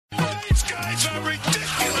guys are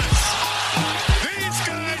ridiculous. These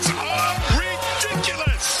guys are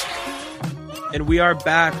ridiculous. And we are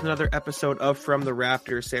back with another episode of From the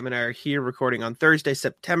Rafters. Sam and I are here recording on Thursday,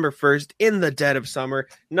 September 1st, in the dead of summer.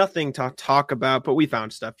 Nothing to talk about, but we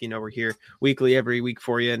found stuff. You know, we're here weekly, every week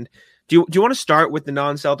for you. And do you want to start with the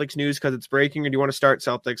non-Celtics news because it's breaking, or do you want to start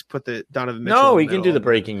Celtics, put the Donovan Mitchell? No, we can do the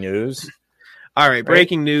breaking news. All right,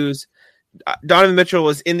 breaking news. Donovan Mitchell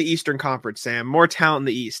is in the Eastern Conference, Sam. More talent in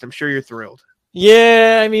the East. I'm sure you're thrilled.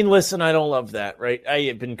 Yeah, I mean, listen, I don't love that, right? I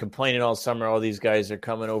have been complaining all summer. All these guys are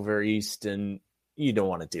coming over East, and you don't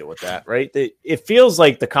want to deal with that, right? It feels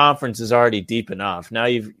like the conference is already deep enough. Now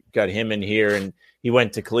you've got him in here, and he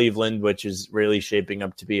went to Cleveland, which is really shaping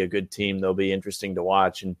up to be a good team. They'll be interesting to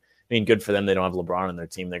watch, and I mean, good for them. They don't have LeBron on their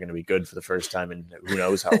team. They're going to be good for the first time in who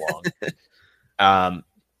knows how long.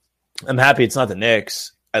 I'm happy it's not the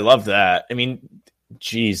Knicks. I love that. I mean,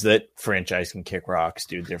 geez, that franchise can kick rocks,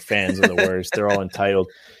 dude. Their fans are the worst. They're all entitled.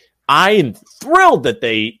 I am thrilled that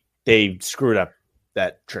they screwed up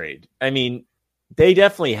that trade. I mean, they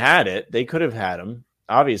definitely had it. They could have had him.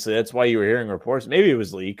 Obviously, that's why you were hearing reports. Maybe it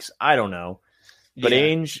was leaks. I don't know. But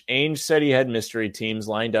yeah. Ainge said he had mystery teams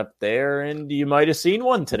lined up there, and you might have seen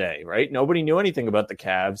one today, right? Nobody knew anything about the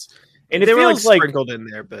Cavs. And they it feels were sprinkled in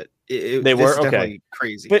there, but they were okay.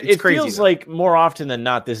 Crazy, but it's it crazy, feels though. like more often than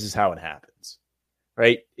not, this is how it happens,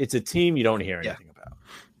 right? It's a team you don't hear anything about.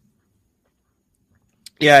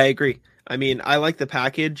 Yeah, I agree. I mean, I like the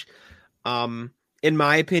package. In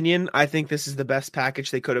my opinion, I think this is the best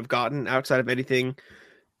package they could have gotten outside of anything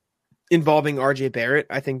involving RJ Barrett.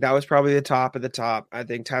 I think that was probably the top of the top. I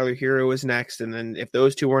think Tyler Hero was next, and then if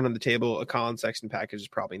those two weren't on the table, a Colin Sexton package is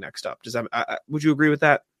probably next up. Would you agree with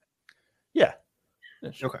that? Yeah.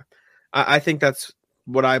 Sure. Okay. I think that's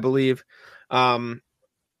what I believe. Colin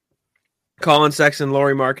Sexton,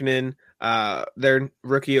 Lauri Markkanen, their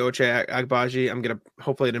rookie Ochai Agbaji.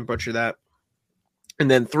 Hopefully I didn't butcher that. And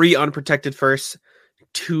then 3 unprotected firsts,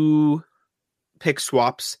 2 pick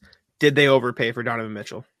swaps. Did they overpay for Donovan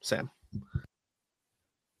Mitchell, Sam?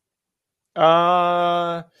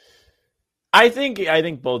 I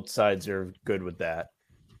think both sides are good with that.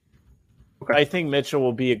 Okay. I think Mitchell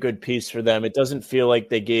will be a good piece for them. It doesn't feel like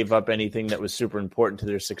they gave up anything that was super important to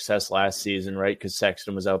their success last season, right? Because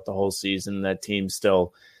Sexton was out the whole season. That team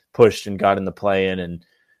still pushed and got in the play-in, and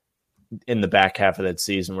in the back half of that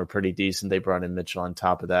season were pretty decent. They brought in Mitchell on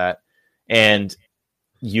top of that. And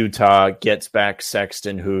Utah gets back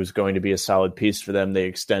Sexton, who's going to be a solid piece for them. They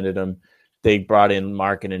extended him. They brought in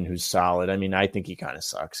Markkanen, who's solid. I mean, I think he kind of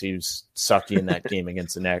sucks. He was sucky in that game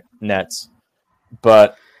against the Nets.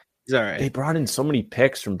 But he's all right. They brought in so many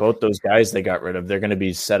picks from both those guys they got rid of. They're going to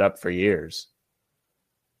be set up for years.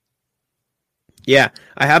 Yeah,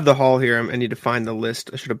 I have the haul here. I need to find the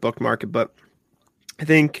list. I should have bookmarked it, but I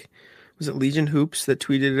think, was it Legion Hoops that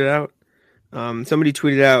tweeted it out? Somebody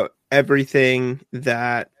tweeted out everything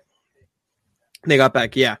that they got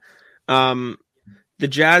back. Yeah. The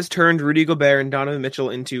Jazz turned Rudy Gobert and Donovan Mitchell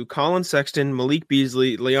into Colin Sexton, Malik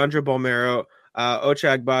Beasley, Leandro Bolmaro,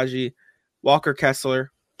 Ochai Agbaji, Walker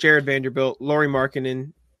Kessler, Jared Vanderbilt, Lauri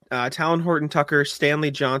Markkanen, Talon Horton-Tucker, Stanley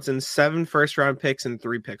Johnson, 7 first-round picks and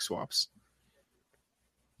 3 pick swaps.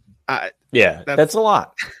 That's a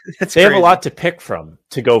lot. They crazy. Have a lot to pick from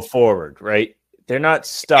to go forward, right? They're not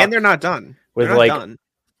stuck. And they're not done. Done.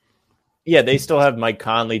 Yeah, they still have Mike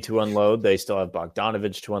Conley to unload. They still have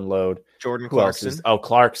Bogdanovich to unload. Jordan Who Clarkson. Else is?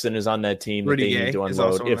 Clarkson is on that team Rudy that they Gay need to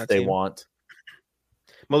unload if they want.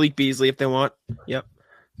 Malik Beasley if they want. Yep.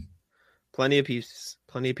 Plenty of pieces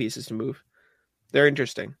to move. They're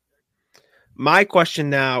interesting. My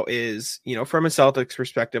question now is, from a Celtics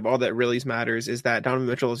perspective, all that really matters is that Donovan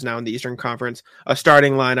Mitchell is now in the Eastern Conference, a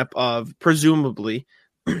starting lineup of presumably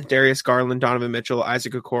Darius Garland, Donovan Mitchell,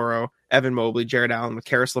 Isaac Okoro, Evan Mobley, Jared Allen with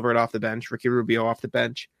Karis LeVert off the bench, Ricky Rubio off the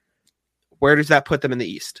bench. Where does that put them in the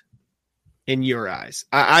East? In your eyes?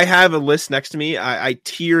 I have a list next to me. I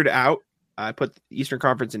tiered out. I put the Eastern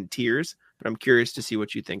Conference in tiers, but I'm curious to see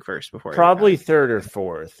what you think first. Probably third or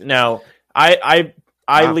fourth. Now, I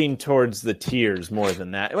lean towards the tiers more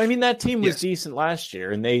than that. I mean, that team was decent last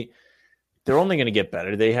year, and they're only going to get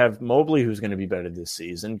better. They have Mobley, who's going to be better this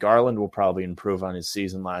season. Garland will probably improve on his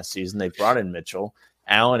season last season. They brought in Mitchell.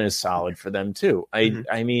 Allen is solid for them, too.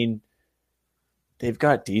 I mean, they've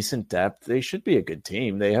got decent depth. They should be a good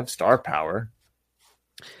team. They have star power.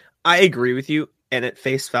 I agree with you. And at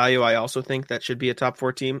face value, I also think that should be a top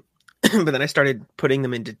 4 team. But then I started putting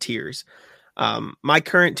them into tiers. My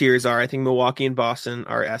current tiers are, I think Milwaukee and Boston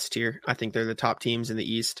are S tier. I think they're the top teams in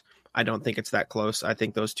the East. I don't think it's that close. I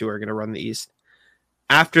think those two are going to run the East.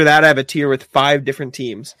 After that, I have a tier with 5 different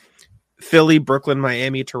teams Philly, Brooklyn,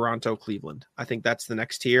 Miami, Toronto, Cleveland. I think that's the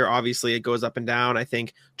next tier. Obviously, it goes up and down. I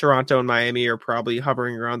think Toronto and Miami are probably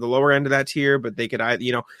hovering around the lower end of that tier, but they could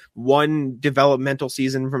either, one developmental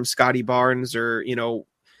season from Scotty Barnes or,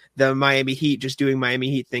 the Miami Heat just doing Miami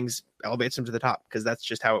Heat things elevates them to the top because that's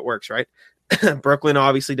just how it works, right? Brooklyn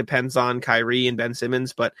obviously depends on Kyrie and Ben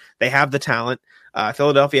Simmons, but they have the talent.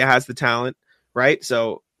 Philadelphia has the talent, right?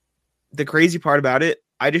 So the crazy part about it,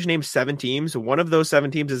 I just named 7 teams. One of those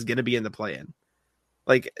 7 teams is going to be in the play-in.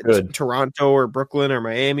 Like Toronto or Brooklyn or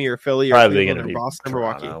Miami or Philly or Probably Cleveland or Boston or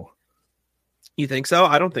Milwaukee. You think so?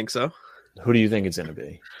 I don't think so. Who do you think it's going to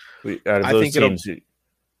be?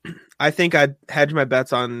 I think I'd hedge my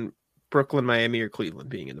bets on Brooklyn, Miami, or Cleveland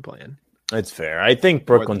being in the play-in. That's fair. I think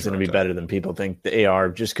Brooklyn's going to be better than people think they are,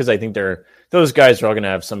 just because I think those guys are all going to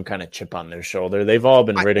have some kind of chip on their shoulder. They've all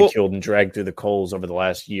been ridiculed and dragged through the coals over the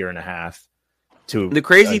last year and a half. The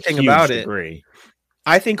crazy thing about it,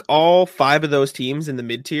 I think all 5 of those teams in the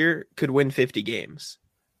mid-tier could win 50 games.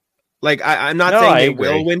 Like, I'm not saying they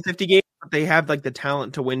will win 50 games, but they have like the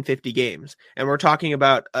talent to win 50 games. And we're talking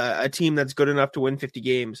about a team that's good enough to win 50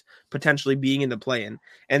 games, potentially being in the play-in.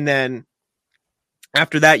 And then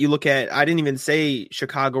after that, you look at, I didn't even say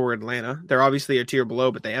Chicago or Atlanta. They're obviously a tier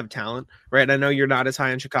below, but they have talent, right? I know you're not as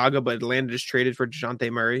high on Chicago, but Atlanta just traded for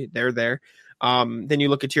DeJounte Murray. They're there. Then you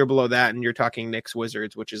look at tier below that and you're talking Knicks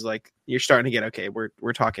Wizards, which is like, you're starting to get, okay,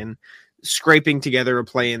 we're talking scraping together a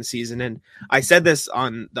play-in season. And I said this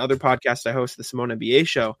on the other podcast I host, the Simone NBA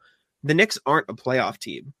show, the Knicks aren't a playoff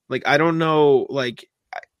team. Like, I don't know, like,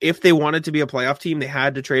 if they wanted to be a playoff team, they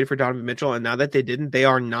had to trade for Donovan Mitchell. And now that they didn't, they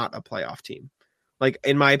are not a playoff team. Like,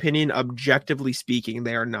 in my opinion, objectively speaking,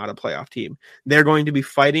 they are not a playoff team. They're going to be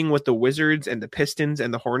fighting with the Wizards and the Pistons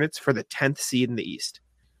and the Hornets for the 10th seed in the East.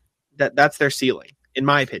 That's their ceiling, in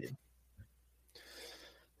my opinion.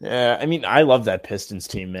 Yeah, I mean, I love that Pistons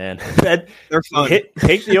team, man. They're fun.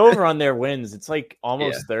 Take the over on their wins. It's like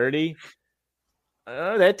almost 30.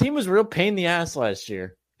 That team was a real pain in the ass last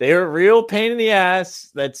year. They were a real pain in the ass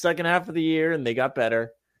that second half of the year, and they got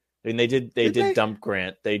better. I mean, they did dump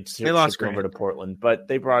Grant. They lost Grant over to Portland, but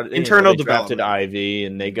they brought internal they drafted Ivy,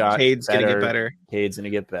 and they got Cade's going to get better. Cade's going to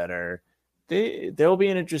get better. They'll be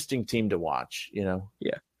an interesting team to watch. Yeah.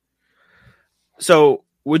 So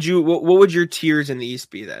what would your tiers in the East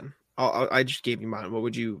be then? I just gave you mine. What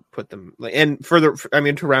would you put them like? And to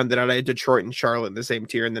round it out, I had Detroit and Charlotte in the same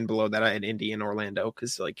tier, and then below that I had Indy and Orlando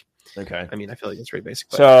because okay. I mean, I feel like it's pretty basic.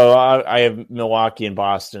 But... So I have Milwaukee and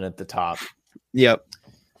Boston at the top. Yep.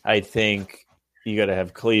 I think you got to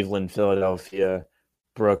have Cleveland, Philadelphia,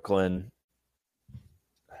 Brooklyn,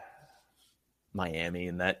 Miami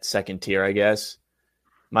in that second tier, I guess.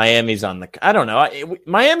 Miami's on I don't know.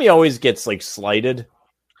 Miami always gets like slighted.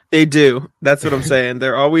 They do. That's what I'm saying.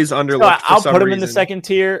 They're always underlooked. So I'll put them in the second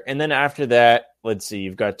tier. And then after that, let's see.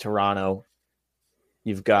 You've got Toronto.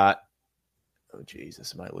 You've got, oh,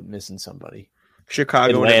 Jesus, am I missing somebody?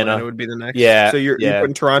 Chicago and Atlanta would be the next. Yeah. So you're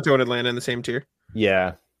putting Toronto and Atlanta in the same tier?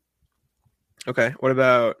 Yeah. Okay. What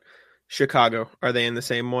about Chicago? Are they in the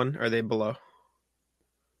same one? Or are they below?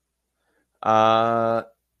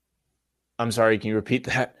 I'm sorry, can you repeat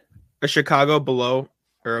that? Is Chicago below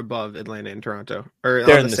or above Atlanta and Toronto? Or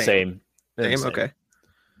they're in the same. Okay.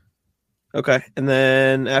 Okay. And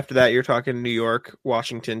then after that, you're talking New York,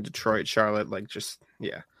 Washington, Detroit, Charlotte,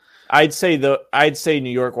 I'd say New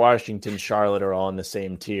York, Washington, Charlotte are all in the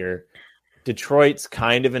same tier. Detroit's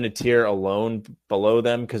kind of in a tier alone below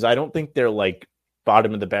them because I don't think they're like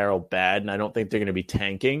bottom of the barrel bad, and I don't think they're going to be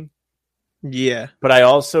tanking. Yeah. But I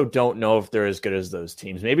also don't know if they're as good as those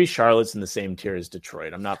teams. Maybe Charlotte's in the same tier as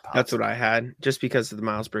Detroit. I'm not positive. That's what I had, just because of the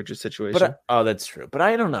Miles Bridges situation. That's true. But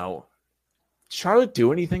I don't know. Did Charlotte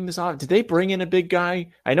do anything this off? Did they bring in a big guy?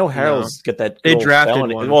 I know Harold's got that. They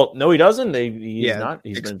drafted one. Well, no, he doesn't. He's not.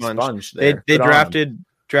 He's been expunged. They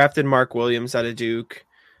drafted Mark Williams out of Duke.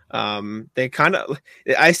 They kind of.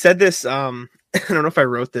 I said this. I don't know if I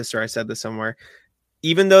wrote this or I said this somewhere.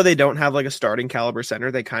 Even though they don't have like a starting caliber center,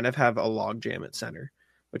 they kind of have a logjam at center,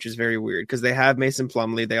 which is very weird because they have Mason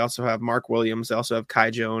Plumlee. They also have Mark Williams. They also have Kai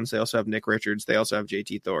Jones. They also have Nick Richards. They also have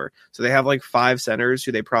JT Thor. So they have like 5 centers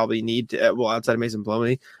who they probably need to, outside of Mason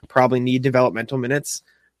Plumlee, probably need developmental minutes,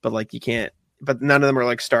 but like you can't, but none of them are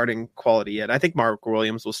like starting quality yet. I think Mark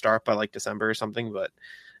Williams will start by like December or something, but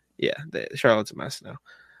yeah, Charlotte's a mess now.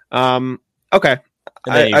 Okay.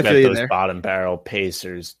 And then you've got those bottom barrel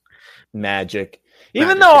Pacers, Magic.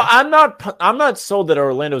 Even though I'm not sold that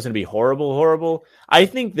Orlando's going to be horrible. I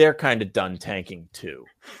think they're kind of done tanking too.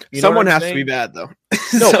 Someone has to be bad though.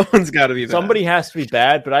 No, someone's got to be bad. Somebody has to be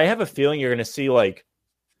bad, but I have a feeling you're going to see like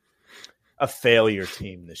a failure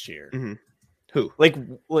team this year. Mm-hmm. Who? Like,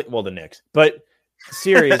 well, the Knicks. But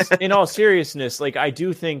in all seriousness, like I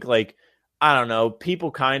do think like I don't know, people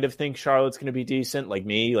kind of think Charlotte's going to be decent, like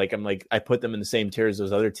me. Like I'm like I put them in the same tier as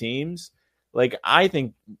those other teams. Like I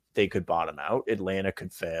think they could bottom out. Atlanta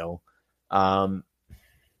could fail.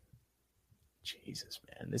 Jesus,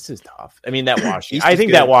 man, this is tough. I mean, that Washington. I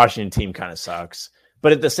think that Washington team kind of sucks,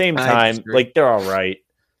 but at the same time, like they're all right.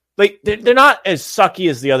 Like they're not as sucky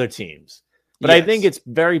as the other teams, but I think it's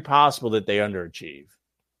very possible that they underachieve.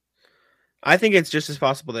 I think it's just as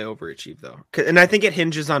possible they overachieve, though. And I think it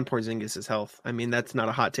hinges on Porzingis' health. I mean, that's not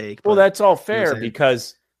a hot take. Well, that's all fair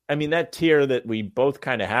because, I mean, that tier that we both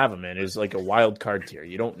kind of have them in is like a wild card tier.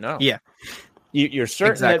 You don't know. Yeah. You're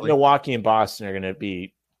certain that Milwaukee and Boston are going to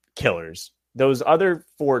be killers. Those other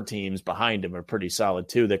 4 teams behind them are pretty solid,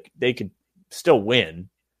 too, that they could still win.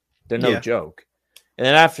 They're no joke. And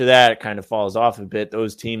then after that, it kind of falls off a bit.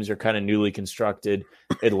 Those teams are kind of newly constructed.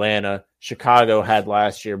 Atlanta, Chicago had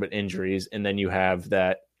last year, but injuries. And then you have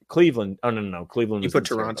that Cleveland. Oh, no. Cleveland. You put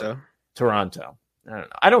Toronto. Toronto. I don't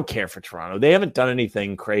know. I don't care for Toronto. They haven't done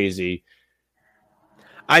anything crazy.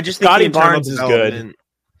 I just think Scotty Barnes is good.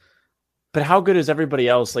 But how good is everybody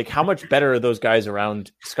else? Like, how much better are those guys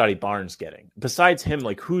around Scotty Barnes getting? Besides him,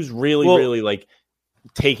 like, who's really, like,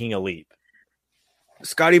 taking a leap?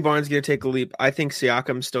 Scotty Barnes going to take a leap. I think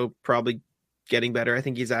Siakam's still probably getting better. I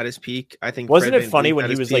think he's at his peak. I think wasn't it funny when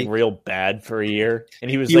he was like real bad for a year and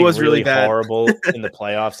he was really horrible in the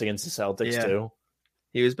playoffs against the Celtics too.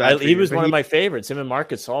 He was bad. He was one of my favorites. Him and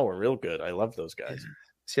Marcus Gasol were real good. I love those guys.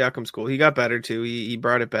 Siakam's cool. He got better too. He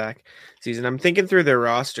brought it back season. I'm thinking through their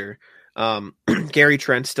roster. Gary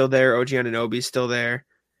Trent's still there. OG Anunoby's still there.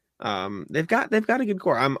 They've got a good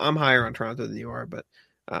core. I'm higher on Toronto than you are, but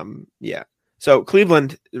yeah. So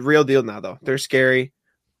Cleveland, real deal now though. They're scary.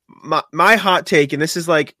 My hot take, and this is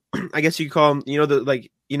like, I guess you could call them,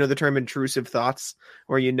 the term intrusive thoughts,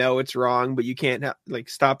 where it's wrong, but you can't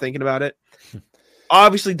stop thinking about it.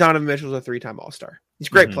 Obviously, Donovan Mitchell's a 3-time All-Star. He's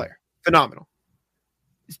a great player, phenomenal.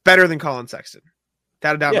 He's better than Colin Sexton,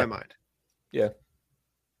 without a doubt in my mind. Yeah.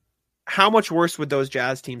 How much worse would those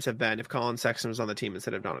Jazz teams have been if Colin Sexton was on the team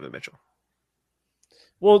instead of Donovan Mitchell?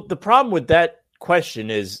 Well, the problem with that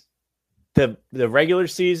question is, the regular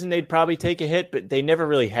season, they'd probably take a hit, but they never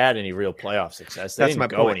really had any real playoff success. They didn't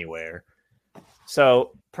go anywhere.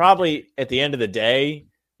 So probably at the end of the day,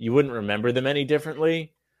 you wouldn't remember them any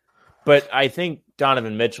differently. But I think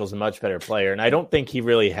Donovan Mitchell's a much better player, and I don't think he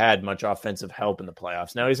really had much offensive help in the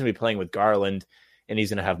playoffs. Now he's going to be playing with Garland, and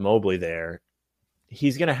he's going to have Mobley there.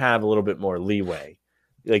 He's going to have a little bit more leeway.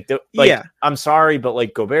 I'm sorry,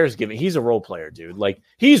 but Gobert's he's a role player, dude.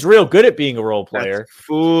 He's real good at being a role player. That's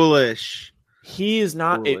foolish. He is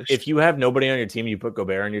not. If you have nobody on your team, you put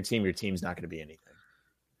Gobert on your team's not going to be anything.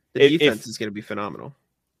 The defense is going to be phenomenal.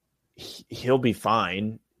 He'll be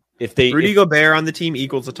fine. Rudy Gobert on the team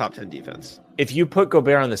equals a top 10 defense. If you put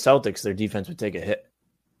Gobert on the Celtics, their defense would take a hit.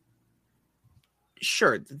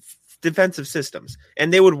 Sure. Defensive systems,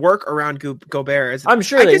 and they would work around Gobert. I'm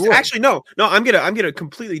sure they would. Actually, no. I'm gonna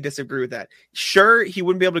completely disagree with that. Sure, he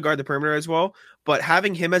wouldn't be able to guard the perimeter as well, but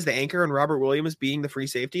having him as the anchor and Robert Williams being the free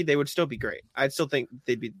safety, they would still be great. I'd still think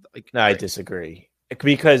they'd be No, I disagree,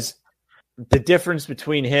 because the difference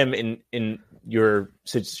between him in your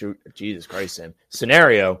Jesus Christ, Sam,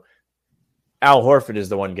 scenario, Al Horford is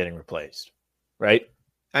the one getting replaced, right?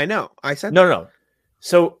 I know. I said no.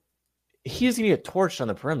 So he's going to get torched on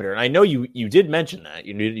the perimeter. And I know you did mention that.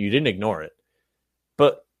 You didn't ignore it.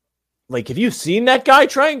 But, have you seen that guy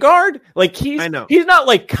try and guard? I know. He's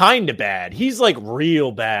not, kind of bad. He's,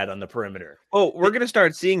 real bad on the perimeter. Oh, we're going to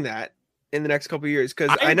start seeing that in the next couple of years,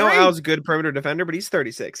 because I know Al's a good perimeter defender, but he's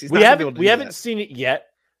 36. We haven't seen it yet.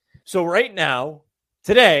 So right now,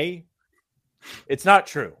 today, it's not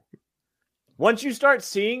true. Once you start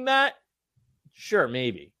seeing that, sure,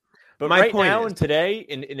 maybe. But right now and today,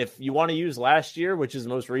 and if you want to use last year, which is the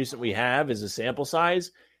most recent we have as a sample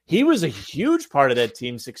size, he was a huge part of that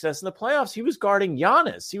team's success in the playoffs. He was guarding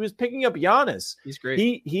Giannis. He was picking up Giannis. He's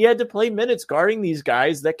great. He had to play minutes guarding these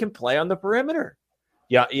guys that can play on the perimeter.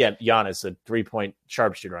 Yeah, Giannis, a 3-point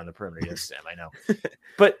sharpshooter on the perimeter. Yes, Sam, I know.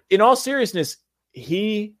 But in all seriousness,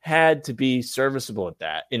 he had to be serviceable at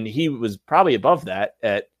that, and he was probably above that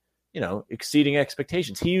at exceeding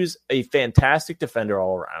expectations. He was a fantastic defender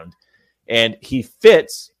all around. And he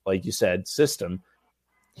fits, like you said, system.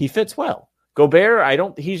 He fits well.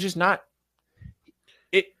 Gobert, he's just not.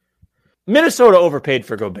 Minnesota overpaid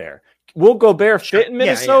for Gobert. Will Gobert fit in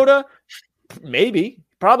Minnesota? Yeah. Maybe.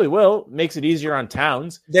 Probably will. Makes it easier on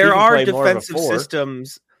Towns. There are defensive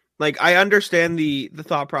systems. Like, I understand the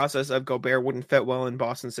thought process of Gobert wouldn't fit well in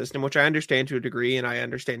Boston's system, which I understand to a degree, and I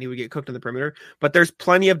understand he would get cooked in the perimeter. But there's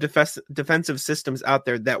plenty of defensive systems out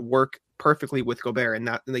there that work perfectly with Gobert, and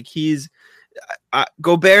not like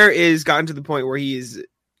Gobert is gotten to the point where he's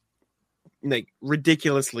like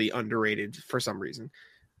ridiculously underrated for some reason,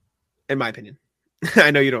 in my opinion.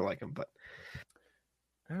 I know you don't like him, but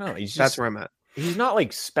I don't know. That's where I'm at. He's not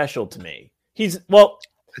like special to me. I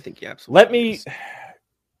think he absolutely is.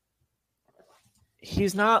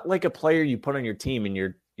 He's not like a player you put on your team and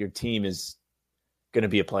your team is going to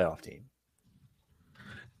be a playoff team.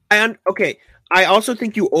 Okay. I also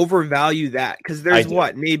think you overvalue that because there's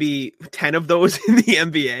maybe 10 of those in the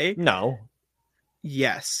NBA? No.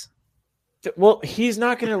 Yes. Well, he's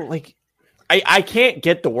not going to like. I can't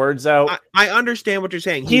get the words out. I understand what you're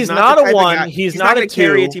saying. He's not a 1. He's not a 2.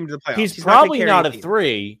 Carry a team to the playoffs. He's probably not a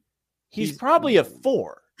 3. He's probably a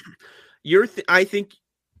 4. I think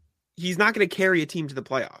he's not going to carry a team to the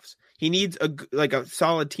playoffs. He needs a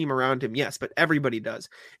solid team around him. Yes, but everybody does.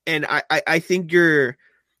 And I think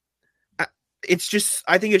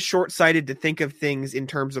I think it's short-sighted to think of things in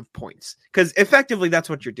terms of points because effectively that's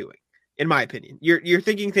what you're doing. In my opinion, you're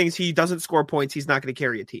thinking things. He doesn't score points. He's not going to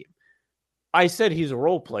carry a team. I said he's a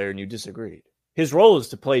role player and you disagreed. His role is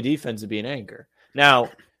to play defense and be an anchor. Now,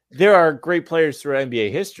 there are great players through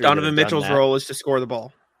NBA history. Donovan Mitchell's role is to score the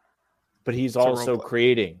ball. But he's also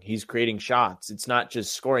creating. He's creating shots. It's not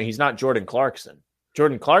just scoring. He's not Jordan Clarkson.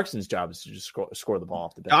 Jordan Clarkson's job is to just score the ball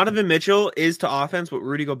off the bench. Donovan Mitchell is to offense what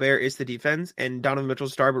Rudy Gobert is to defense, and Donovan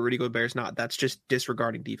Mitchell's star, but Rudy Gobert's not. That's just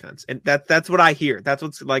disregarding defense, and that's what I hear. That's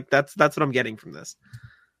what's like. That's what I'm getting from this.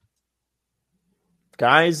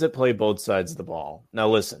 Guys that play both sides of the ball. Now,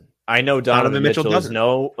 listen. I know Donovan Mitchell is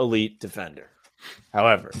no elite defender.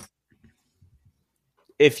 However,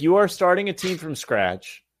 if you are starting a team from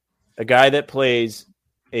scratch, a guy that plays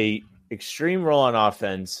a extreme role on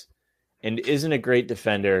offense and isn't a great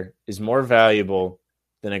defender is more valuable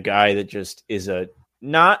than a guy that just is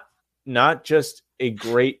not just a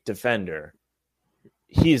great defender.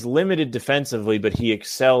 He's limited defensively, but he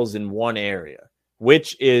excels in one area,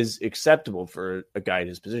 which is acceptable for a guy in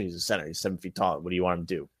his position. He's a center. He's 7 feet tall. What do you want him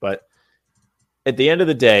to do? But at the end of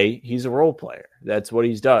the day, he's a role player. That's what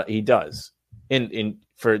he does. And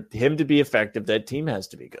for him to be effective, that team has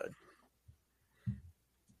to be good.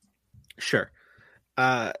 Sure.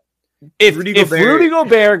 If Rudy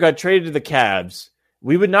Gobert got traded to the Cavs,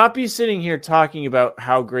 we would not be sitting here talking about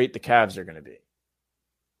how great the Cavs are going to be.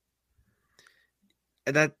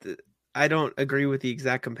 That I don't agree with the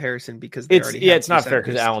exact comparison because it's not fair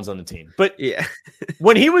because Allen's on the team. But yeah,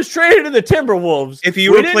 when he was traded to the Timberwolves, if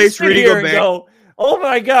you replace Rudy Gobert, go, oh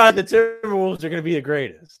my God, the Timberwolves are going to be the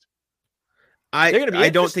greatest. I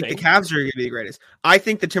don't think the Cavs are going to be the greatest. I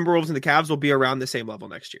think the Timberwolves and the Cavs will be around the same level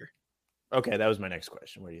next year. Okay, that was my next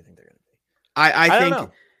question. Where do you think they're going to be? I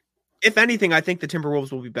think, if anything, I think the Timberwolves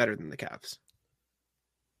will be better than the Cavs.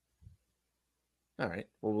 All right.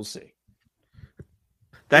 Well, we'll see.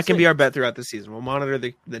 That can be our bet throughout the season. We'll monitor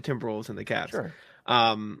the Timberwolves and the Cavs. Sure. It's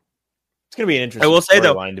going to be an interesting. I will say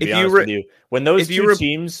though, to be honest with you, when those two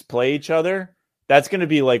teams play each other, that's going to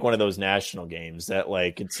be like one of those national games that,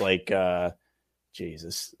 like, it's like,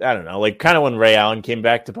 Jesus, I don't know, like kind of when Ray Allen came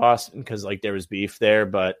back to Boston because like there was beef there,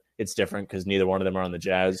 but it's different because neither one of them are on the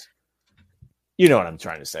Jazz. You know what I'm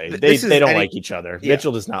trying to say? They don't like each other. Yeah.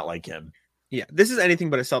 Mitchell does not like him. Yeah, this is anything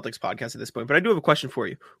but a Celtics podcast at this point. But I do have a question for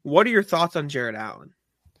you. What are your thoughts on Jared Allen?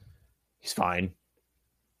 He's fine.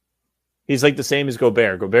 He's like the same as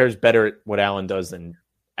Gobert. Gobert's better at what Allen does than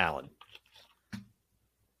Allen.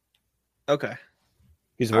 Okay.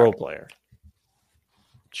 He's a role player.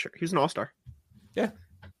 Sure. He's an all-star. Yeah.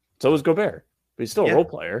 So is Gobert. But he's still a role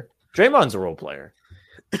player. Draymond's a role player.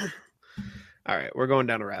 All right. We're going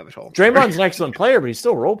down a rabbit hole. Draymond's an excellent player, but he's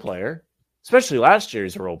still a role player. Especially last year,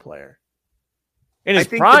 he's a role player. In his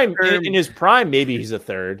prime, maybe he's a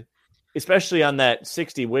third. Especially on that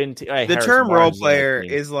 60-win team. The term role player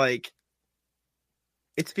is like,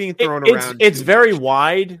 it's being thrown around. It's very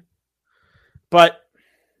wide, but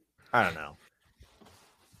I don't know.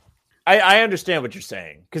 I understand what you're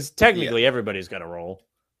saying because technically everybody's got a role.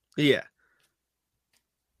 Yeah.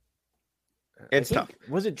 It's tough.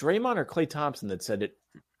 Was it Draymond or Klay Thompson that said it?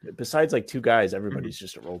 Besides like two guys, everybody's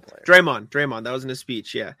just a role player. Draymond, that was in his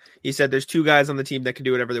speech. Yeah. He said there's two guys on the team that can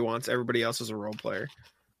do whatever they want. Everybody else is a role player.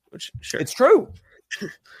 Which, sure. It's true.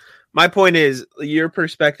 My point is your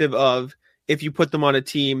perspective of if you put them on a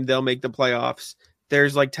team, they'll make the playoffs.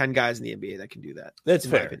 There's like 10 guys in the NBA that can do that. That's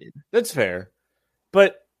fair. That's fair.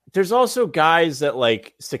 But there's also guys that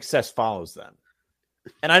like success follows them.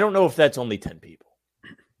 And I don't know if that's only 10 people.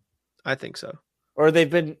 I think so. Or they've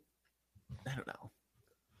been I don't know.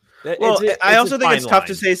 Well, I also think it's tough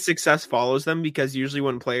to line. say success follows them because usually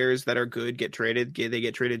when players that are good get traded, they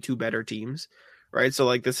get traded to better teams, right? So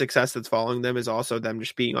like the success that's following them is also them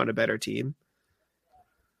just being on a better team,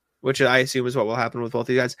 which I assume is what will happen with both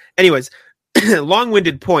these guys. Anyways,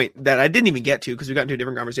 long-winded point that I didn't even get to because we got into a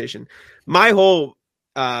different conversation. My whole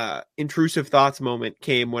intrusive thoughts moment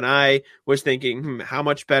came when I was thinking, how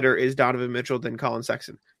much better is Donovan Mitchell than Colin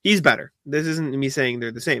Sexton? He's better. This isn't me saying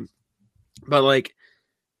they're the same, but like,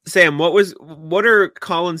 Sam, what are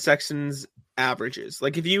Colin Sexton's averages?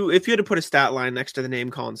 Like if you had to put a stat line next to the name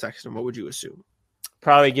Colin Sexton, what would you assume?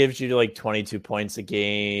 Probably gives you like 22 points a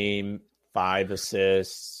game, 5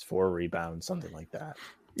 assists, 4 rebounds, something like that.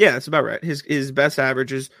 Yeah, that's about right. His best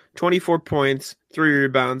average is 24 points, 3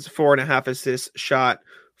 rebounds, 4.5 assists, shot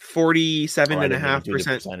 47.5%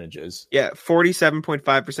 percentages. Yeah,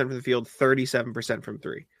 47.5% from the field, 37% from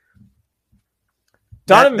 3.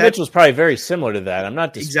 Donovan Mitchell's probably very similar to that. I'm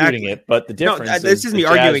not disputing it, but the difference is this isn't the the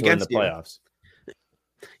argument Jazz were in against the playoffs.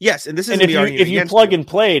 Yes, and this is if you plug and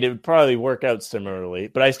played, it would probably work out similarly.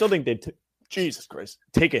 But I still think they'd Jesus Christ,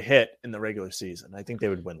 take a hit in the regular season. I think they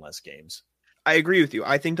would win less games. I agree with you.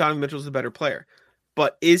 I think Donovan Mitchell's a better player,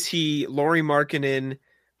 but is he Lauri Markkanen,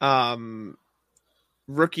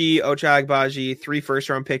 rookie Ochai Agbaji, 3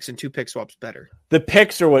 first-round picks and 2 pick swaps better? The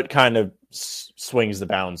picks are what kind of swings the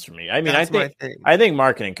bounds for me. I mean, I think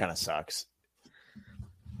Markkanen kind of sucks.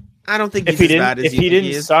 I don't think if he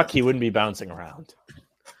didn't suck, he wouldn't be bouncing around.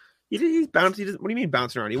 He's bounced. What do you mean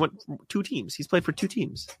bouncing around? He went 2 teams. He's played for 2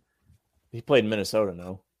 teams. He played in Minnesota,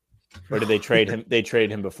 no? Or did they trade him? They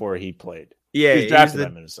traded him before he played. Yeah, he was drafted by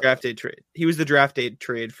Minnesota. Draft day trade. He was the draft day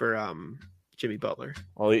trade for Jimmy Butler.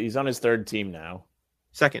 Well, he's on his 3rd team now.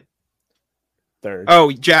 2nd. 3rd.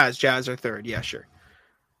 Oh, Jazz are 3rd. Yeah, sure.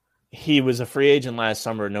 He was a free agent last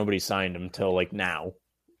summer. Nobody signed him until like now.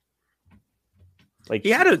 Like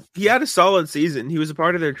he had a solid season. He was a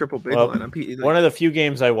part of their triple big lineup. One of the few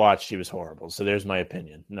games I watched, he was horrible. So there's my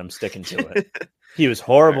opinion, and I'm sticking to it. He was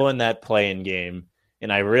horrible in that play-in game,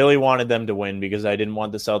 and I really wanted them to win because I didn't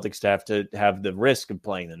want the Celtics to have the risk of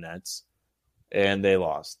playing the Nets, and they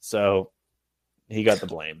lost. So he got the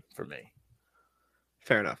blame for me.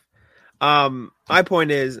 Fair enough. My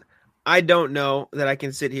point is, I don't know that I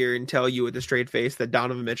can sit here and tell you with a straight face that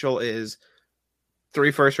Donovan Mitchell is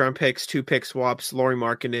 3 first-round picks, 2 pick swaps, Lauri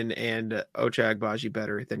Markkanen, and Ochai Agbaji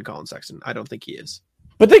better than Colin Sexton. I don't think he is.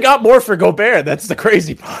 But they got more for Gobert. That's the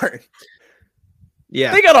crazy part.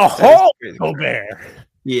 Yeah. They got a haul Gobert.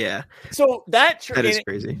 Yeah. So that is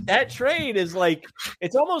crazy. That trade is like,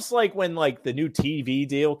 it's almost like when like the new TV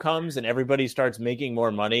deal comes and everybody starts making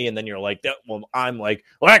more money, and then you're like, I'm like,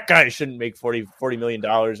 well, that guy shouldn't make $40 million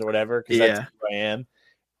or whatever because that's who I am.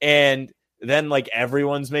 And then like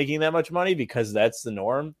everyone's making that much money because that's the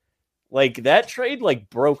norm. Like that trade like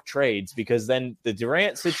broke trades because then the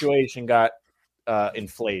Durant situation got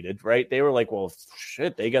inflated, right? They were like, well,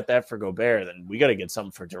 shit, they got that for Gobert, then we got to get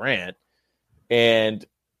something for Durant. And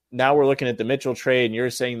now we're looking at the Mitchell trade, and you're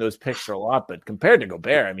saying those picks are a lot, but compared to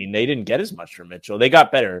Gobert, I mean, they didn't get as much from Mitchell. They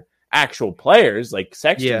got better actual players, like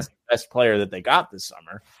Sexton's the best player that they got this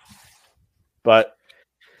summer. But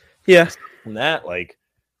from that, like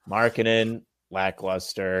Markkanen,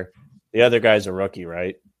 lackluster. The other guy's a rookie,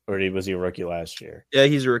 right? Or was he a rookie last year? Yeah,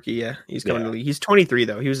 he's a rookie. Yeah, he's coming to the league. He's 23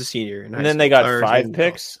 though. He was a senior. And then they got 5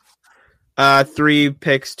 picks. 3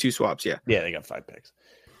 picks, 2 swaps. Yeah, they got 5 picks.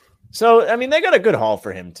 So I mean, they got a good haul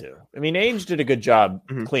for him too. I mean, Ainge did a good job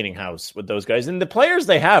cleaning house with those guys, and the players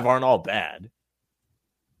they have aren't all bad.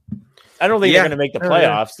 I don't think they're going to make the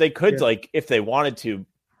playoffs. They could, like, if they wanted to,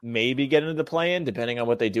 maybe get into the play-in, depending on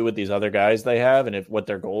what they do with these other guys they have and what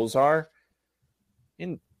their goals are.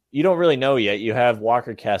 And you don't really know yet. You have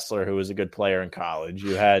Walker Kessler, who was a good player in college.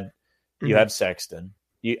 You have Sexton.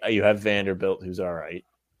 You have Vanderbilt, who's all right.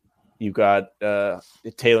 You got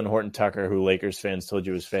Talen Horton-Tucker, who Lakers fans told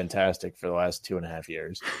you was fantastic for the last 2.5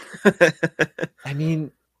 years. I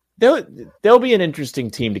mean, they'll be an interesting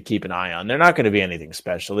team to keep an eye on. They're not going to be anything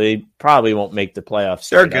special. They probably won't make the playoffs.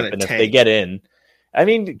 They're going to tank. If they get in, I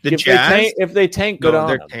mean, if they tank, good on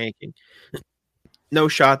they're them. Tanking. No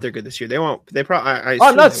shot. They're good this year. They won't. They probably.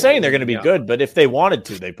 I'm not saying they're going to be good, but if they wanted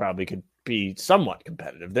to, they probably could be somewhat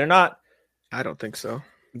competitive. They're not. I don't think so.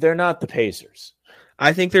 They're not the Pacers.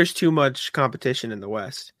 I think there's too much competition in the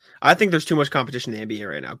West. I think there's too much competition in the NBA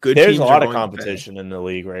right now. There's a lot of competition in the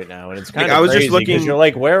league right now, and it's kind of crazy because you're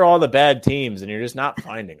like, where are all the bad teams, and you're just not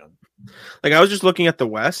finding them. Like, I was just looking at the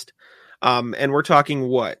West, and we're talking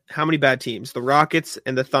what? How many bad teams? The Rockets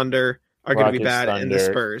and the Thunder are going to be bad, and the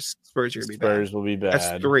Spurs are going to be bad. Spurs will be bad.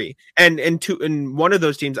 That's 3, and one of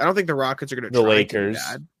those teams. I don't think the Rockets are going to. The Lakers. To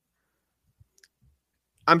be bad.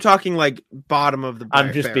 I'm talking like bottom of the.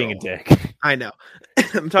 I'm just barrel. being a dick. I know.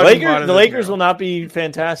 I'm talking The Lakers will not be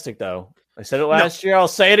fantastic, though. I said it last year. I'll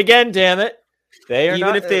say it again. Damn it! They are even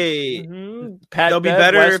not. If they, Pat they'll be Bev,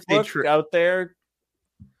 better Westbrook if they out there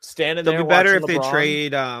standing there. They'll be better if watching they LeBron.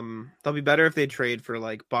 trade. They'll be better if they trade for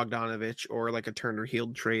like Bogdanovich or like a Turner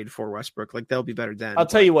Healed trade for Westbrook. Like they'll be better then. I'll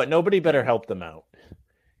tell you what. Nobody better help them out.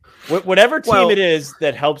 Whatever team it is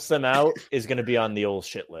that helps them out is going to be on the old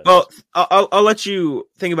shit list. Well, I'll let you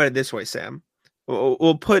think about it this way, Sam.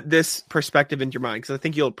 We'll put this perspective into your mind because I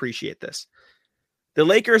think you'll appreciate this. The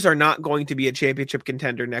Lakers are not going to be a championship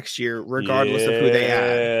contender next year, regardless of who they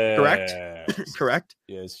add. Correct? Correct?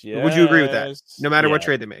 Yes. Would you agree with that? No matter what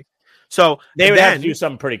trade they make. So they would have to do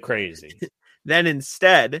something pretty crazy. Then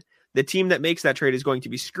instead, the team that makes that trade is going to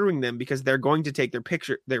be screwing them because they're going to take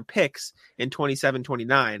their picks in 27,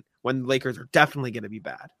 29 when the Lakers are definitely going to be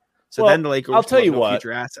bad. So then the Lakers I'll tell you will what,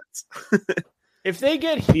 future assets. If they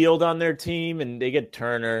get Healed on their team and they get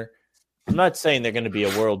Turner, I'm not saying they're going to be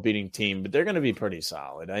a world-beating team, but they're going to be pretty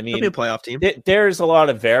solid. I mean, they'll be a playoff team. There's a lot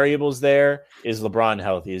of variables there. Is LeBron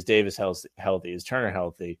healthy? Is Davis healthy? Is Turner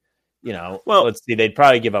healthy? Let's see. They'd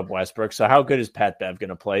probably give up Westbrook. So how good is Pat Bev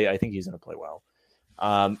going to play? I think he's going to play well.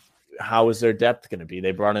 How is their depth going to be?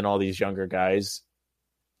 They brought in all these younger guys.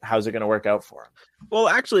 How's it going to work out for them? Well,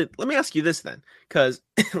 actually, let me ask you this then, because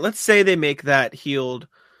let's say they make that Healed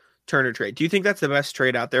Turner trade. Do you think that's the best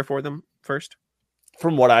trade out there for them first?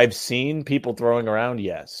 From what I've seen, people throwing around,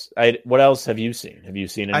 yes. What else have you seen? Have you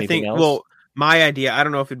seen anything else? Well, my idea, I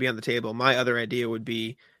don't know if it'd be on the table. My other idea would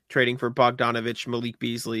be trading for Bogdanovich, Malik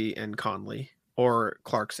Beasley, and Conley, or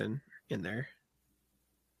Clarkson in there.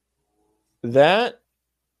 That's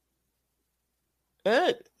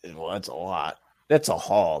a lot. That's a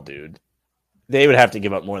haul, dude. They would have to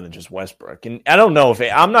give up more than just Westbrook. And I don't know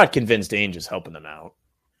I'm not convinced Ainge is helping them out.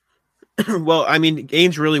 Well, I mean,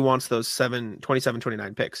 Ainge really wants those 27,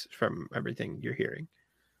 29 picks from everything you're hearing,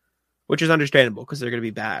 which is understandable because they're going to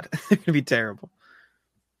be bad. They're going to be terrible.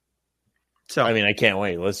 So, I mean, I can't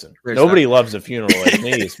wait. Listen, nobody loves a funeral like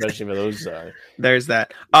me, especially for those. There's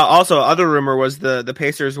that. Also, other rumor was the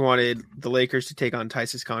Pacers wanted the Lakers to take on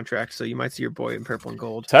Tice's contract, so you might see your boy in purple and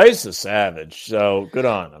gold. Tice is savage, so good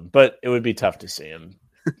on him, but it would be tough to see him.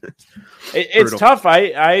 It's tough.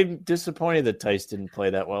 I'm disappointed that Tice didn't play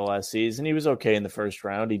that well last season. He was okay in the first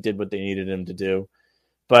round. He did what they needed him to do,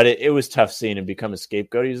 but it was tough seeing him become a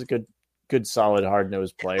scapegoat. He's a good, solid,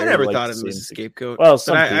 hard-nosed player. I never thought of him as a scapegoat. Well,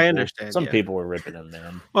 I understand. Some people were ripping him,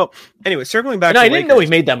 man. Well, anyway, circling back. I didn't know he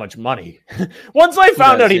made that much money. Once I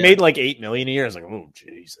found out he made like $8 million a year, I was like, oh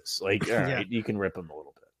Jesus! Like, all right, you can rip him a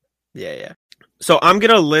little bit. Yeah. So I'm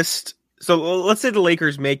gonna list. So let's say the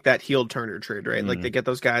Lakers make that Healed Turner trade, right? Like they get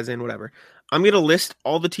those guys in, whatever. I'm going to list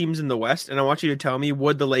all the teams in the West, and I want you to tell me,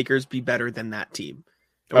 would the Lakers be better than that team?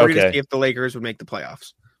 And we're going to see if the Lakers would make the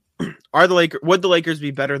playoffs. Would the Lakers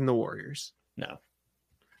be better than the Warriors? No.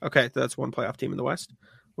 Okay, so that's one playoff team in the West.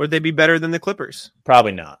 Would they be better than the Clippers?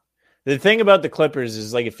 Probably not. The thing about the Clippers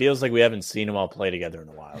is like it feels like we haven't seen them all play together in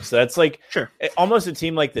a while. So that's like almost a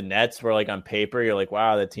team like the Nets where like on paper you're like,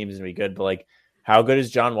 wow, that team's going to be good, but like how good is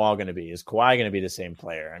John Wall going to be? Is Kawhi going to be the same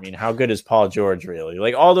player? I mean, how good is Paul George really?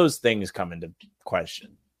 Like all those things come into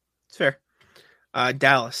question. It's fair.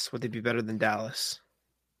 Dallas, would they be better than Dallas?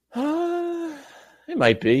 It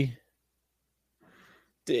might be.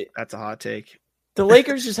 That's a hot take. The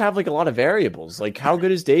Lakers just have like a lot of variables. Like how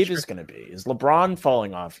good is Davis going to be? Is LeBron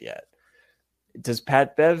falling off yet? Does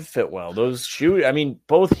Pat Bev fit well? Those shoot. I mean,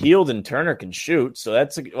 both Healed and Turner can shoot. So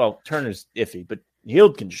Turner's iffy, but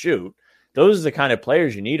Healed can shoot. Those are the kind of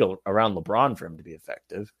players you need around LeBron for him to be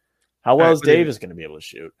effective. How well is Davis going to be able to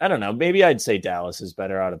shoot? I don't know. Maybe I'd say Dallas is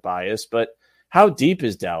better out of bias, but how deep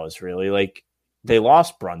is Dallas really? Like they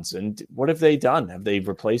lost Brunson. What have they done? Have they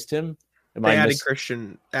replaced him? They added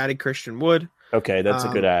Christian Wood. Okay, that's a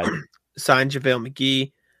good ad. Signed JaVale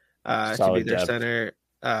McGee to be their center.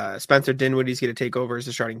 Spencer Dinwiddie's going to take over as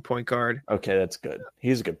the starting point guard. Okay, that's good.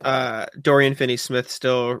 He's a good player. Dorian Finney-Smith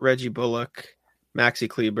still, Reggie Bullock, Maxi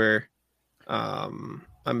Kleber. I'm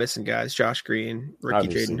missing guys. Josh Green, Ricky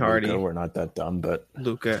Jaden Hardy. Luka, we're not that dumb, but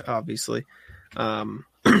Luka, obviously. I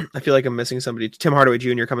feel like I'm missing somebody. Tim Hardaway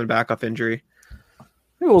Jr. coming back off injury.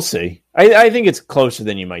 We'll see. I think it's closer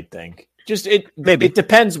than you might think. Just it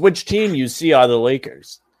depends which team you see out of the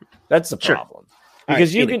Lakers. That's the problem.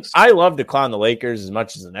 Because I love to clown the Lakers as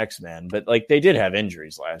much as the next man, but like they did have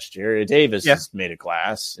injuries last year. Davis has made a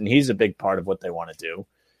glass, and he's a big part of what they want to do.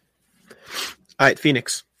 All right,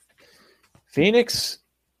 Phoenix. There's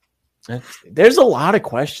a lot of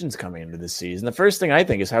questions coming into this season. The first thing I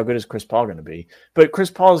think is how good is Chris Paul going to be? But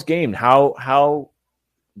Chris Paul's game, how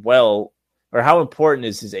well or how important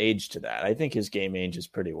is his age to that? I think his game ages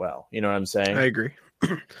pretty well. You know what I'm saying? I agree.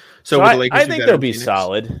 So would the Lakers I be think better they'll in be Phoenix?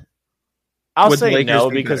 solid. I'll Would the say Lakers no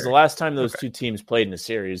be because better? the last time those Okay. two teams played in a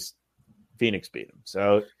series, Phoenix beat them.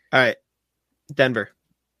 So, All right, Denver.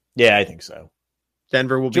 yeah, I think so.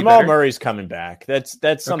 Denver will be Jamal better. Murray's coming back. That's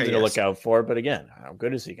something to yes. look out for. But again, how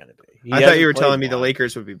good is he going to be? He I thought hasn't you were played telling me the long.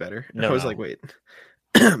 Lakers would be better. No, I was no. like, wait.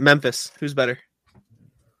 Memphis, who's better?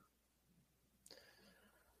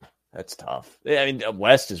 That's tough. Yeah, I mean,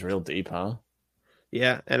 West is real deep, huh?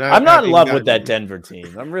 Yeah, and I'm not in I've love with gotten- that Denver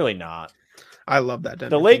team. I'm really not. I love that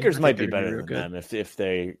Denver. The Lakers team. I might think be they're better real than good. them if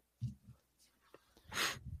they.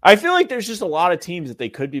 I feel like there's just a lot of teams that they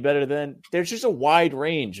could be better than. There's just a wide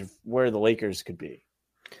range of where the Lakers could be.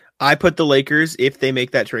 I put the Lakers, if they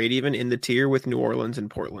make that trade, even in the tier with New Orleans and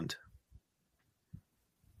Portland.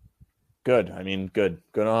 Good. I mean, good.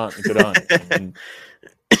 Good on. I mean,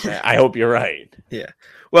 I hope you're right.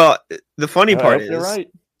 Well, the funny I part hope you're is, right.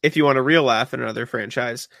 if you want a real laugh in another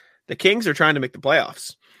franchise, the Kings are trying to make the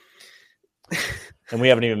playoffs. And we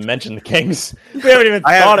haven't even mentioned the Kings. We haven't even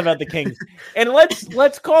I thought have- about the Kings. And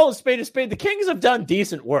let's call a spade a spade. The Kings have done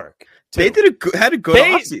decent work. too. They had a good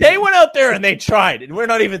offseason. They went out there and they tried, and we're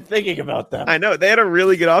not even thinking about them. I know they had a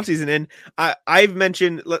really good offseason, and I've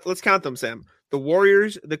mentioned. Let's count them, Sam. The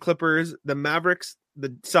Warriors, the Clippers, the Mavericks,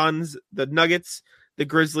 the Suns, the Nuggets, the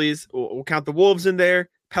Grizzlies. We'll count the Wolves in there.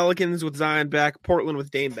 Pelicans with Zion back. Portland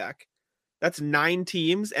with Dame back. That's 9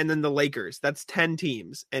 teams, and then the Lakers. That's 10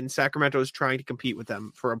 teams, and Sacramento is trying to compete with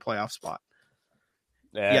them for a playoff spot.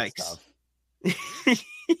 Yeah, that's Yikes. tough.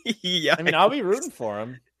 Yeah, I mean, I'll be rooting for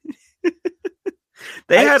them.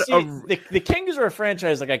 they I had see, the Kings are a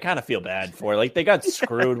franchise like I kind of feel bad for. Like they got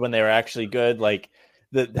screwed when they were actually good. Like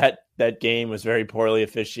that game was very poorly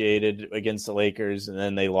officiated against the Lakers, and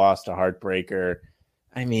then they lost a heartbreaker.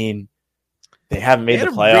 I mean, they haven't made the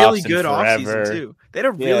playoffs really good in offseason forever. too. They had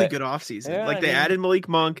a really Yeah. good offseason. Yeah, Like I they mean- added Malik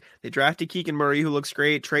Monk, they drafted Keegan Murray, who looks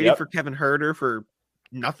great, traded Yep. for Kevin Herter for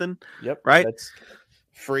nothing, Yep, right? That's,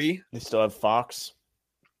 Free. they still have Fox.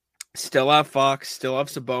 Still have Fox, still have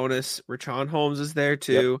Sabonis. Rashawn Holmes is there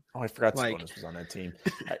too. Oh, I forgot Like- Sabonis was on that team.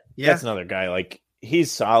 Yeah. That's another guy. Like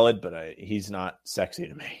he's solid, but he's not sexy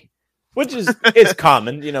to me. Which is it's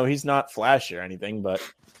common, he's not flashy or anything, but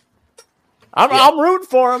I'm rooting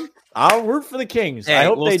for him. I'll root for the Kings. Hey, I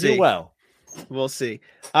hope we'll they see. do well. We'll see.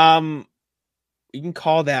 You can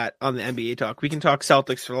call that on the NBA talk. We can talk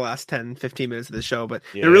Celtics for the last 10, 15 minutes of the show, but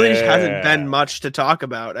there really just hasn't been Yeah. much to talk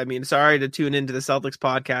about. I mean, sorry to tune into the Celtics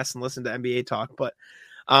podcast and listen to NBA talk, but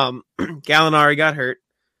Gallinari got hurt.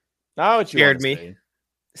 Not what you Scared want to me. say.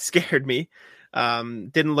 Scared me.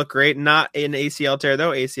 Didn't look great. Not an ACL tear,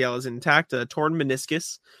 though. ACL is intact. A torn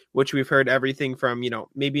meniscus, which we've heard everything from,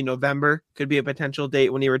 maybe November could be a potential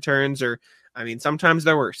date when he returns, or, I mean, sometimes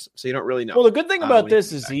they're worse, so you don't really know. Well, the good thing about when he this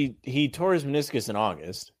comes is he tore his meniscus in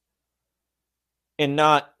August and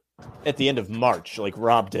not at the end of March like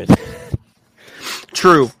Rob did.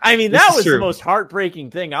 True. I mean, This that is was true. the most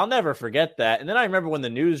heartbreaking thing. I'll never forget that. And then I remember when the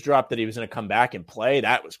news dropped that he was going to come back and play.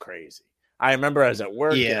 That was crazy. I remember I was at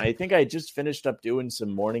work Yeah. and I think I just finished up doing some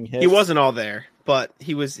morning hits. He wasn't all there, but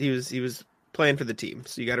he was playing for the team,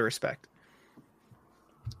 so you got to respect.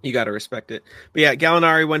 You got to respect it. But yeah,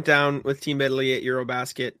 Gallinari went down with Team Italy at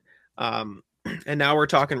Eurobasket. And now we're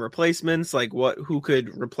talking replacements, like who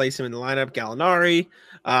could replace him in the lineup? Gallinari,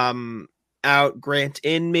 out, Grant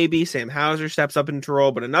in, maybe Sam Hauser steps up into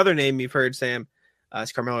role, but another name you've heard, Sam,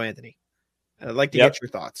 is Carmelo Anthony. And I'd like to Yep. get your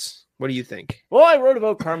thoughts. What do you think? Well, I wrote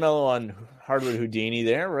about Carmelo on Hardwood Houdini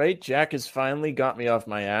there, right? Jack has finally got me off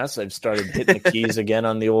my ass. I've started hitting the keys again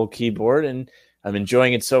on the old keyboard, and I'm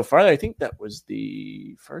enjoying it so far. I think that was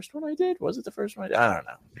the first one I did. Was it the first one? I don't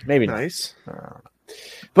know. Maybe not. Nice. I don't know.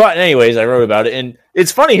 But anyways, I wrote about it, and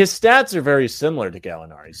it's funny. His stats are very similar to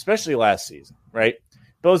Gallinari, especially last season, right?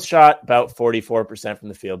 Both shot about 44% from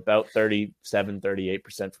the field, about 37,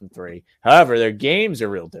 38% from three. However, their games are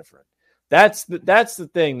real different. That's the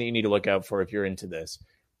thing that you need to look out for if you're into this.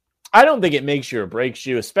 I don't think it makes you or breaks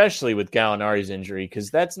you, especially with Gallinari's injury, because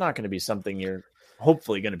that's not going to be something you're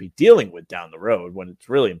hopefully going to be dealing with down the road when it's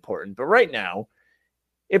really important. But right now,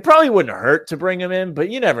 it probably wouldn't hurt to bring him in, but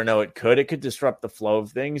you never know. It could disrupt the flow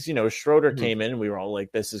of things. Schroeder came in and we were all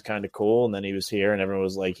like, this is kind of cool. And then he was here and everyone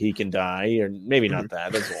was like, he can die, or maybe not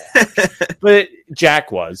that. That's all. But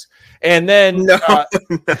Jack was. And then, No.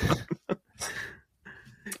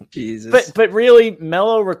 Jesus. but really,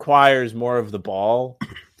 Melo requires more of the ball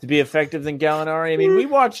to be effective than Gallinari. I mean, we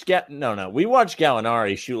watched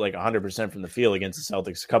Gallinari shoot like 100% from the field against the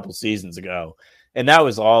Celtics a couple seasons ago. And that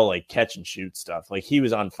was all like catch and shoot stuff. Like he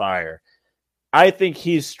was on fire. I think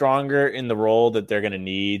he's stronger in the role that they're going to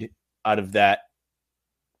need out of that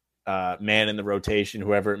man in the rotation,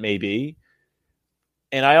 whoever it may be.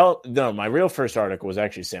 And my real first article was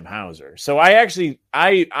actually Sam Hauser. So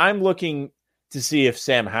I'm looking to see if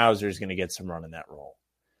Sam Hauser is going to get some run in that role.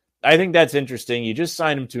 I think that's interesting. You just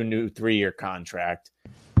signed him to a new 3-year contract.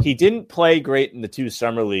 He didn't play great in the 2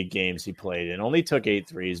 summer league games he played in. Only took 8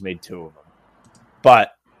 threes, made 2 of them.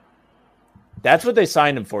 But that's what they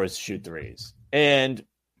signed him for, is to shoot threes. And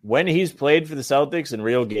when he's played for the Celtics in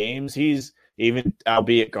real games, he's even,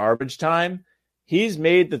 albeit garbage time, he's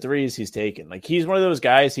made the threes he's taken. Like, he's one of those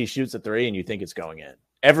guys, he shoots a 3 and you think it's going in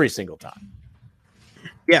every single time.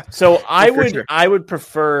 Yeah. So I would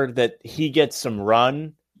prefer that he gets some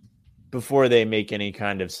run before they make any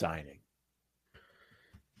kind of signing.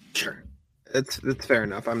 Sure. That's fair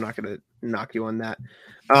enough. I'm not going to knock you on that.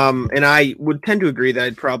 And I would tend to agree that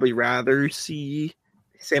I'd probably rather see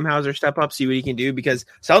Sam Hauser step up, see what he can do, because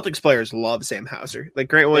Celtics players love Sam Hauser. Like,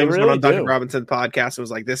 Grant Williams went on Duncan Robinson's podcast and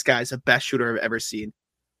was like, this guy's the best shooter I've ever seen.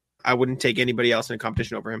 I wouldn't take anybody else in a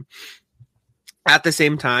competition over him. At the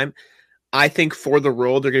same time, I think for the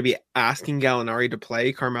role they're going to be asking Gallinari to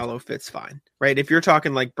play, Carmelo fits fine, right? If you're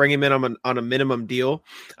talking like bring him in on a minimum deal,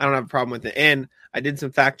 I don't have a problem with it. And I did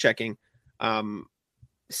some fact checking.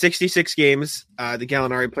 66 games the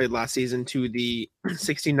Gallinari played last season to the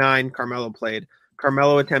 69 Carmelo played.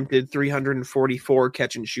 Carmelo attempted 344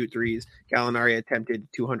 catch and shoot threes. Gallinari attempted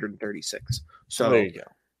 236. So there you go.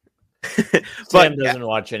 But Sam doesn't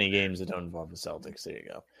watch any games that don't involve the Celtics. There you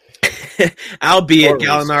go. Albeit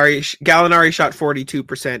Gallinari shot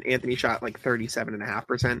 42%. Anthony shot like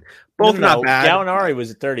 37.5%. Both not bad. Gallinari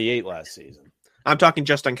was at 38 last season. I'm talking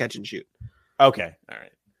just on catch and shoot. Okay. All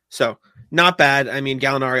right. So not bad. I mean,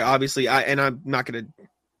 Gallinari, obviously, I'm not going to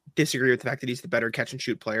disagree with the fact that he's the better catch and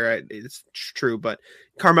shoot player. It's true, but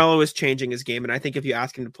Carmelo is changing his game. And I think if you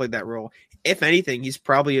ask him to play that role, if anything, he's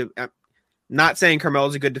probably not saying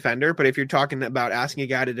Carmelo's a good defender, but if you're talking about asking a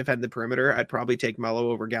guy to defend the perimeter, I'd probably take Melo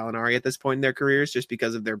over Gallinari at this point in their careers, just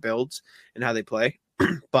because of their builds and how they play.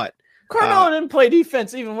 But Carmelo didn't play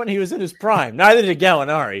defense even when he was in his prime. Neither did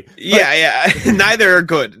Gallinari. Yeah. Neither are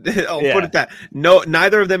good. Put it that. No,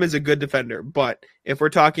 neither of them is a good defender. But if we're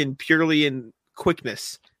talking purely in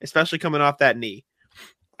quickness, especially coming off that knee,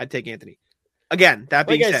 I'd take Anthony. Again, that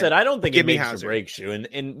being like I said, I don't think it makes Hauser. or breaks you.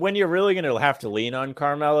 And when you're really going to have to lean on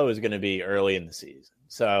Carmelo is going to be early in the season.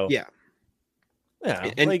 So yeah.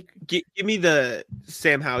 And like, give me the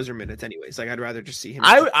Sam Hauser minutes, anyways. Like, I'd rather just see him.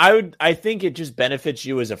 I think it just benefits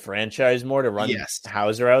you as a franchise more to run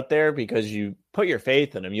Hauser out there, because you put your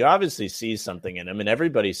faith in him. You obviously see something in him, and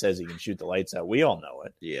everybody says he can shoot the lights out. We all know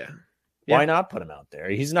it. Yeah. Why not put him out there?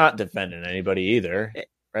 He's not defending anybody either,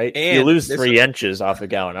 right? And you lose 3 inches off of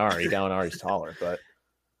Gallinari. Gallinari's taller, but.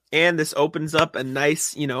 And this opens up a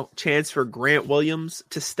nice, chance for Grant Williams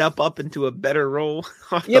to step up into a better role.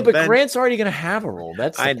 But bench. Grant's already going to have a role.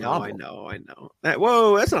 That's the problem. I know.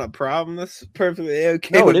 That's not a problem. That's perfectly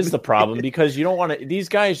okay. No, it is the problem, because you don't want to. These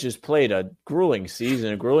guys just played a grueling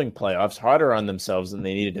season, a grueling playoffs, harder on themselves than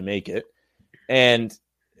they needed to make it, and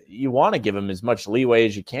you want to give them as much leeway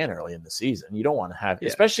as you can early in the season. You don't want to have,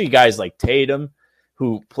 especially guys like Tatum,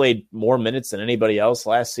 who played more minutes than anybody else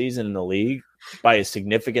last season in the league by a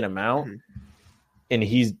significant amount, and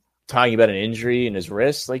he's talking about an injury in his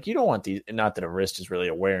wrist. Like, you don't want these, not that a wrist is really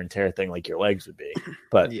a wear and tear thing like your legs would be,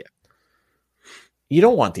 but you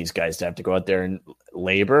don't want these guys to have to go out there and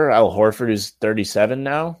labor. Al Horford is 37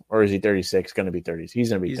 now, or is he 36? Going to be 30. He's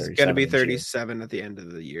going to be 37. He's going to be 37 at the end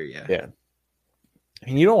of the year. Yeah.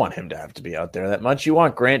 And you don't want him to have to be out there that much. You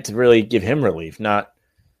want Grant to really give him relief, not,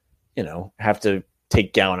 have to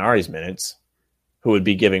take Gallinari's minutes, who would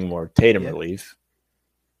be giving more Tatum relief.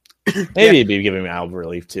 Maybe he'd be giving Al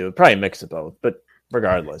relief too. Probably a mix of both, but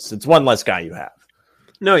regardless, it's one less guy you have.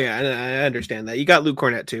 No, I understand that. You got Luke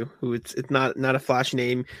Cornett too, who it's not a flash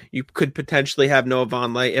name. You could potentially have Noah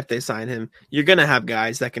Vonleh if they sign him. You're going to have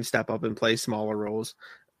guys that can step up and play smaller roles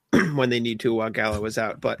when they need to while Gallo is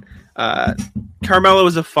out. But Carmelo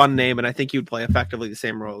is a fun name, and I think he would play effectively the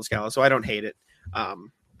same role as Gallo, so I don't hate it.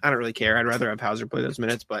 I don't really care. I'd rather have Hauser play those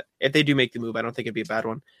minutes, but if they do make the move, I don't think it'd be a bad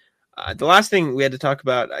one. The last thing we had to talk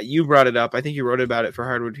about, you brought it up. I think you wrote about it for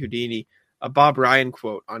Hardwood Houdini, a Bob Ryan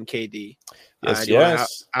quote on KD. Yes. Do you want to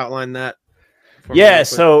outline that?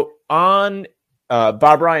 So on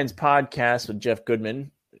Bob Ryan's podcast with Jeff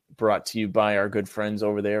Goodman, brought to you by our good friends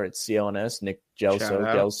over there at CLNS, Nick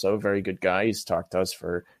Gelso, very good guy. He's talked to us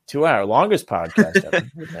for 2 hours, longest podcast ever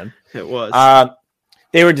with him. It was.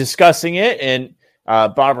 They were discussing it, and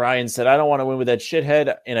Bob Ryan said, I don't want to win with that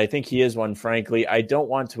shithead, and I think he is one, frankly. I don't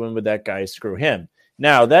want to win with that guy. Screw him.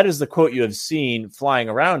 Now, that is the quote you have seen flying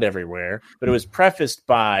around everywhere, but it was prefaced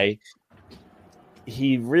by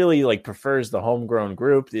he really like prefers the homegrown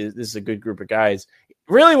group. This is a good group of guys.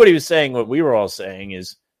 Really what he was saying, what we were all saying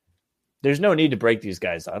is there's no need to break these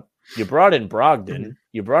guys up. You brought in Brogdon.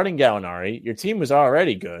 You brought in Gallinari. Your team was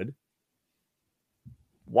already good.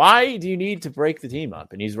 Why do you need to break the team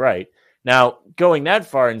up? And he's right. Now, going that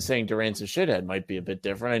far and saying Durant's a shithead might be a bit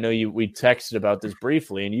different. I know we texted about this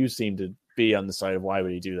briefly, and you seem to be on the side of why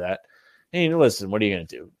would he do that. And listen, what are you going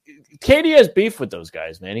to do? KD has beef with those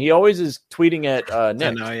guys, man. He always is tweeting at Nick.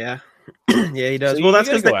 I know, yeah. Yeah, he does. So well, that's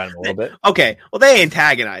because go at him a little bit. Okay, well, they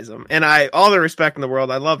antagonize him, and all the respect in the world.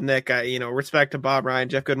 I love Nick. Respect to Bob Ryan,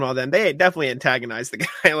 Jeff Goodman, all them. They definitely antagonize the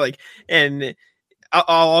guy. And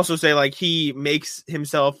I'll also say, he makes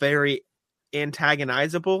himself very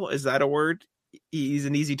antagonizable. Is that a word? He's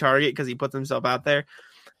an easy target because he puts himself out there.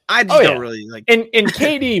 I just don't really like. And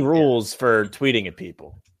KD rules for tweeting at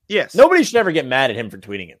people. Yes. Nobody should ever get mad at him for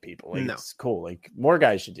tweeting at people. No. It's cool. More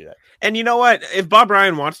guys should do that. And you know what? If Bob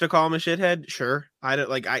Ryan wants to call him a shithead, sure. I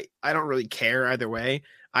don't really care either way.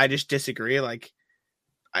 I just disagree.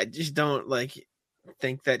 I just don't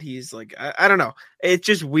think that he's I don't know. It's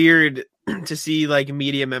just weird to see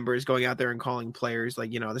media members going out there and calling players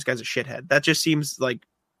this guy's a shithead. That just seems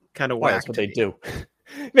kind of whack. That's what they do.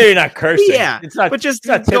 Maybe not cursing. Yeah, it's not. But just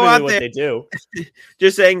not go out what there. They do.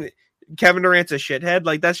 Just saying Kevin Durant's a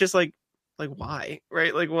shithead. That's just why,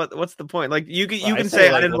 right? What's the point? You can say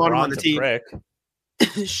I didn't want him on the team.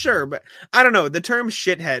 Sure, but I don't know. The term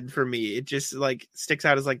shithead for me, it just sticks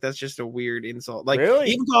out as that's just a weird insult. Really?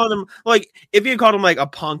 Even calling him if you called him a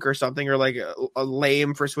punk or something, or a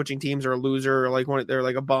lame for switching teams, or a loser, or when they're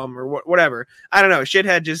a bum or whatever. I don't know.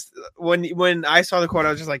 Shithead just when I saw the quote,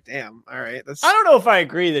 I was just damn. All right, I don't know if I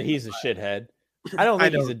agree that he's a shithead. I don't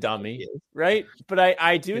think he's a dummy, right? But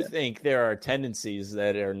I do think there are tendencies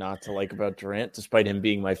that are not to like about Durant, despite him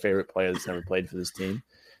being my favorite player that's never played for this team.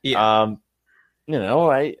 Yeah.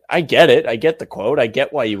 I get it. I get the quote. I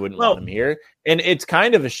get why you wouldn't want him here. And it's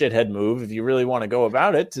kind of a shithead move if you really want to go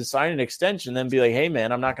about it to sign an extension, then be like, hey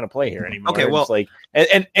man, I'm not going to play here anymore. Okay, well,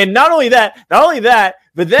 and not only that,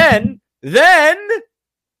 but then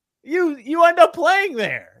you end up playing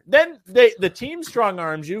there. Then the team strong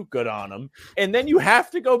arms you, good on them, and then you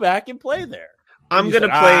have to go back and play there. I'm going to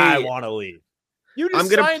play. I want to leave. You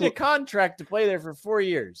just signed a contract to play there for 4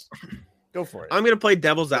 years. Go for it. I'm going to play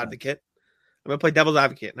devil's advocate. And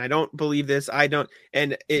I don't believe this. I don't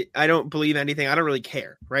believe anything. I don't really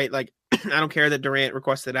care, right? I don't care that Durant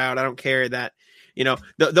requested out. I don't care that,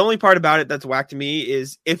 the only part about it that's whack to me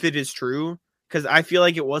is if it is true, because I feel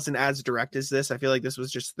like it wasn't as direct as this. I feel like this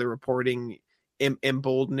was just the reporting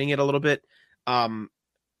emboldening it a little bit.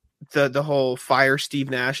 The whole fire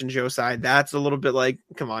Steve Nash and Joe side, that's a little bit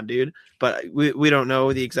come on, dude. But we don't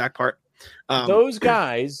know the exact part. Those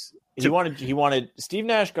guys. He wanted Steve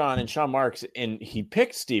Nash gone and Sean Marks, and he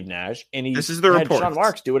picked Steve Nash, and he this is the had reports. Sean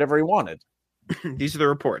Marks do whatever he wanted. These are the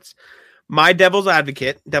reports. My devil's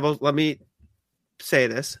advocate, let me say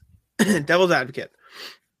this. Devil's advocate.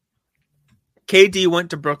 KD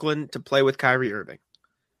went to Brooklyn to play with Kyrie Irving.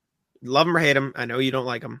 Love him or hate him. I know you don't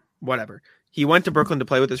like him. Whatever. He went to Brooklyn to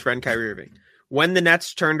play with his friend Kyrie Irving. When the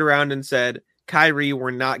Nets turned around and said, Kyrie, we're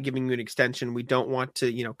not giving you an extension. We don't want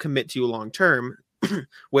to, commit to you long term.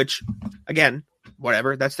 Which, again,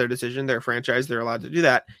 whatever. That's their decision. They're a franchise. They're allowed to do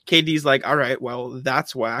that. KD's all right, well,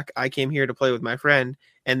 that's whack. I came here to play with my friend,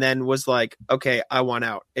 and then was okay, I want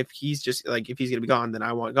out. If he's just if he's gonna be gone, then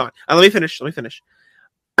I want gone. Let me finish.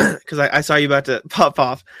 Because I saw you about to pop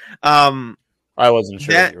off. I wasn't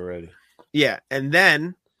sure if you were ready. Yeah, and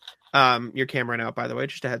then your camera went out, by the way,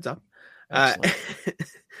 just a heads up.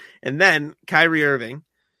 And then Kyrie Irving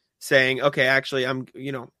saying, okay, actually, I'm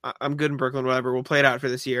good in Brooklyn, whatever. We'll play it out for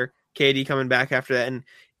this year. KD coming back after that. And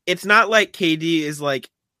it's not like KD is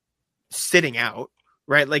sitting out,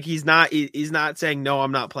 right? He's not saying, no,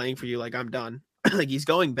 I'm not playing for you. I'm done. He's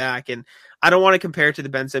going back. And I don't want to compare it to the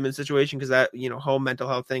Ben Simmons situation because that, whole mental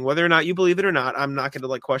health thing, whether or not you believe it or not, I'm not going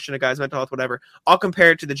to question a guy's mental health, whatever. I'll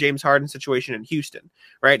compare it to the James Harden situation in Houston,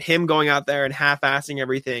 right? Him going out there and half-assing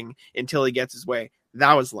everything until he gets his way.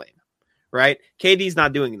 That was lame. Right? KD's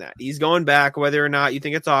not doing that. He's going back, whether or not you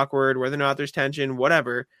think it's awkward, whether or not there's tension,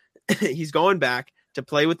 whatever. He's going back to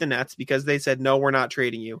play with the Nets because they said, no, we're not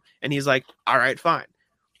trading you. And he's like, all right, fine.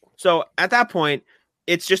 So at that point,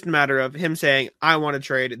 it's just a matter of him saying, I want to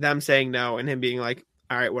trade, them saying no, and him being like,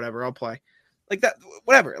 all right, whatever, I'll play. That,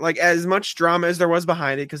 whatever. As much drama as there was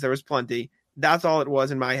behind it, because there was plenty, that's all it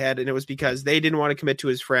was in my head. And it was because they didn't want to commit to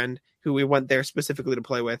his friend who we went there specifically to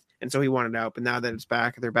play with. And so he wanted out. But now that it's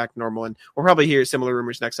back, they're back to normal. And we'll probably hear similar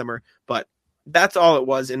rumors next summer. But That's all it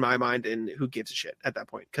was in my mind, and who gives a shit at that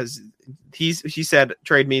point? Because he said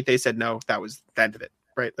trade me, they said no. That was the end of it,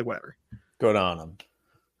 right? Like whatever. Good on him.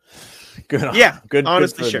 Good on Yeah, him. Good.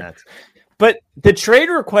 honestly, good for the sure. Nets. But the trade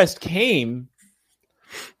request came.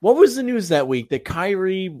 What was the news that week? That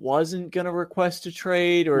Kyrie wasn't going to request a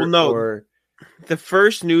trade, or Well, no. or The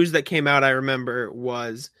first news that came out, I remember,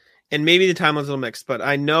 was, and maybe the timeline's a little mixed, but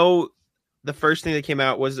I know the first thing that came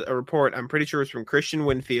out was a report, I'm pretty sure it was from Christian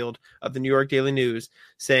Winfield of the New York Daily News,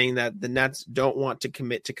 saying that the Nets don't want to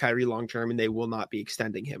commit to Kyrie long-term and they will not be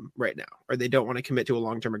extending him right now, or they don't want to commit to a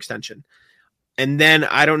long-term extension. And then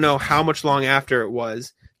I don't know how much long after it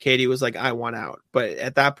was, Katie was like, I want out. But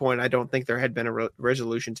at that point, I don't think there had been a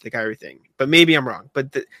resolution to the Kyrie thing. But maybe I'm wrong.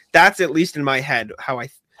 But that's at least in my head how I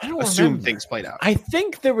don't assume remember. things played out. I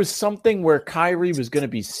think there was something where Kyrie was going to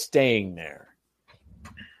be staying there.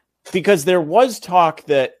 Because there was talk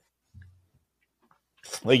that,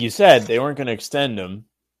 like you said, they weren't going to extend him.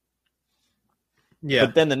 Yeah.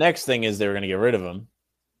 But then the next thing is they were going to get rid of him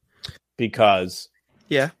because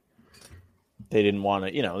Yeah. they didn't want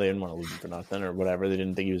to, they didn't want to lose him for nothing or whatever. They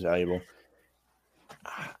didn't think he was valuable.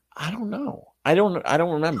 I don't know. I don't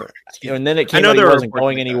remember. And then it came out he wasn't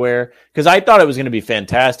going anywhere because I thought it was going to be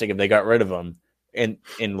fantastic if they got rid of him and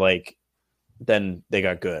like then they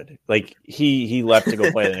got good. Like he left to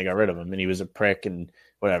go play, then they got rid of him, and he was a prick and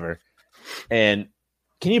whatever. And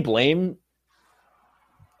can you blame?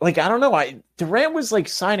 Like I don't know. Durant was like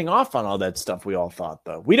signing off on all that stuff. We all thought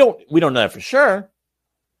though. We don't know that for sure.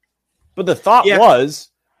 But the thought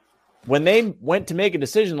was when they went to make a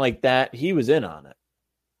decision like that, he was in on it.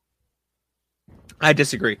 I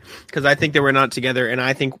disagree because I think they were not together, and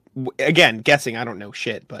I think again guessing. I don't know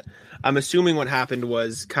shit, but I'm assuming what happened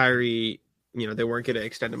was Kyrie. They weren't going to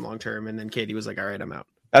extend him long term, and then Katie was like, "All right, I'm out."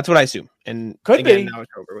 That's what I assume. And could be now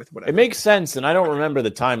it's over with. Whatever. It makes sense, and I don't remember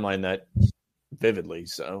the timeline that vividly,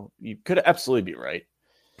 so you could absolutely be right.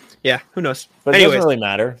 Yeah, who knows? But it doesn't really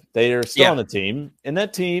matter. They are still on the team, and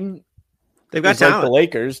that team they've got talent. Like the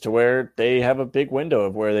Lakers, to where they have a big window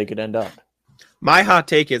of where they could end up. My hot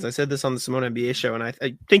take is, I said this on the Simone NBA show, and I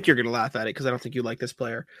think you're going to laugh at it because I don't think you like this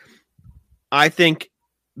player. I think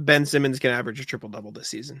Ben Simmons can average a triple-double this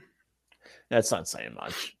season. That's not saying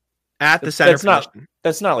much. At the center position.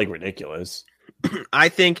 That's not like ridiculous. I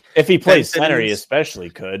think if he plays center, he especially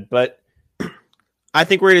could, but I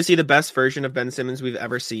think we're going to see the best version of Ben Simmons we've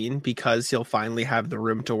ever seen because he'll finally have the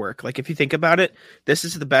room to work. Like if you think about it, this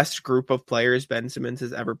is the best group of players Ben Simmons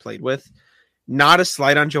has ever played with. Not a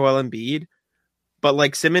slight on Joel Embiid, but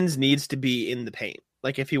like Simmons needs to be in the paint.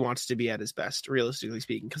 Like if he wants to be at his best, realistically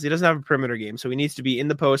speaking, because he doesn't have a perimeter game. So he needs to be in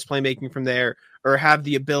the post, playmaking from there, or have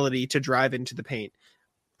the ability to drive into the paint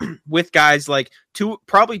with guys like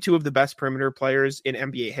probably two of the best perimeter players in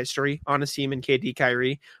NBA history on a team in KD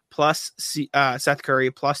Kyrie, plus Seth Curry,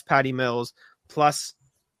 plus Patty Mills, plus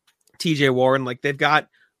TJ Warren. Like they've got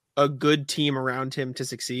a good team around him to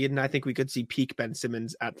succeed. And I think we could see peak Ben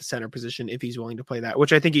Simmons at the center position if he's willing to play that,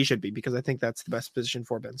 which I think he should be, because I think that's the best position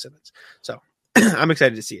for Ben Simmons. So I'm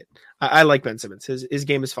excited to see it. I like Ben Simmons. His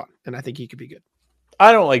game is fun, and I think he could be good.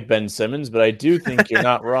 I don't like Ben Simmons, but I do think you're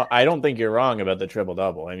not wrong. I don't think you're wrong about the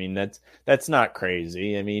triple-double. I mean, that's not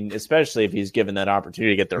crazy. I mean, especially if he's given that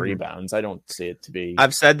opportunity to get the rebounds. I don't see it to be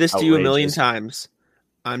I've said this to you a million outrageous. times.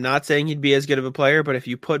 I'm not saying he'd be as good of a player, but if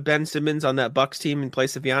you put Ben Simmons on that Bucks team in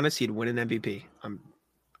place of Giannis, he'd win an MVP.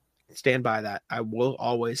 Stand by that. I will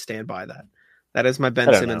always stand by that. That is my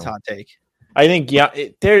Ben Simmons hot take. I think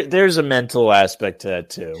there's a mental aspect to that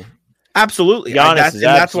too. Absolutely. Giannis is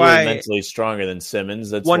that's why mentally stronger than Simmons.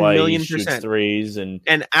 That's 1 why million he shoots percent threes and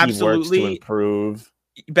absolutely he works to improve.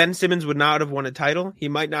 Ben Simmons would not have won a title. He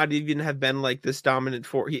might not even have been like this dominant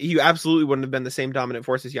force. He absolutely wouldn't have been the same dominant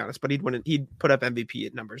force as Giannis, but he'd put up MVP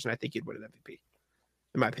at numbers, and I think he'd win an MVP,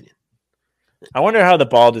 in my opinion. I wonder how the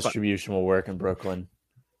ball distribution will work in Brooklyn.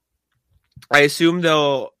 I assume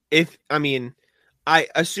I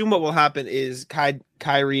assume what will happen is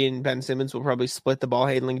Kyrie and Ben Simmons will probably split the ball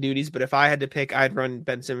handling duties. But if I had to pick, I'd run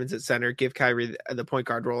Ben Simmons at center, give Kyrie the point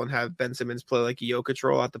guard role, and have Ben Simmons play like a Jokic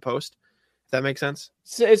role at the post. If that makes sense?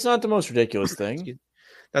 It's not the most ridiculous thing.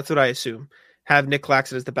 That's what I assume. Have Nick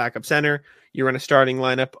Claxton as the backup center. You run a starting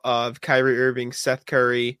lineup of Kyrie Irving, Seth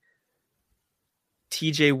Curry,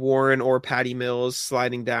 TJ Warren, or Patty Mills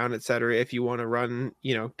sliding down, etc. If you want to run,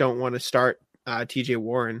 don't want to start TJ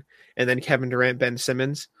Warren, and then Kevin Durant, Ben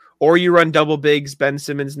Simmons, or you run double bigs, Ben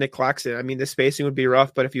Simmons, Nick Claxton. I mean, the spacing would be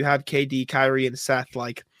rough, but if you have KD, Kyrie, and Seth,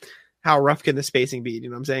 like, how rough can the spacing be? You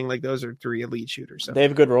know what I'm saying? Like, those are three elite shooters. So. They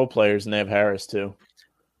have good role players, and they have Harris too.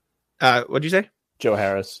 What'd you say? Joe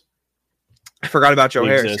Harris. I forgot about Joe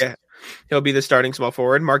Harris. Exists. Yeah. He'll be the starting small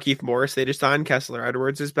forward. Markieff Morris, they just signed. Kessler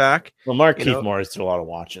Edwards is back. Well, Markieff Morris did a lot of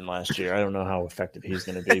watching last year. I don't know how effective he's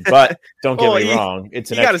going to be, but don't get me wrong.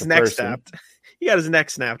 It's an extra person. He got his neck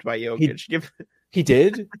snapped by Jokic. He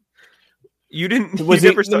did? You didn't? Was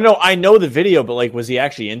he? No, I know the video, but like, was he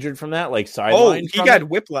actually injured from that? Like, sidelined? Oh, he got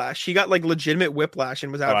whiplash. He got like legitimate whiplash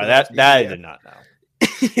and was out. Oh, that I did not know.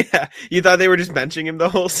 Yeah, you thought they were just benching him the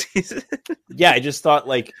whole season? Yeah, I just thought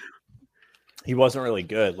like he wasn't really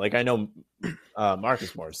good. Like, I know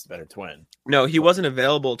Marcus Morris is a better twin. No, he wasn't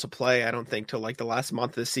available to play. I don't think till like the last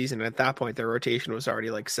month of the season. And at that point, their rotation was already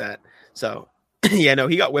like set. So yeah, no,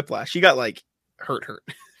 he got whiplash. He got like hurt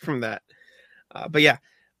from that. But yeah.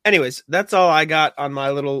 Anyways, that's all I got on my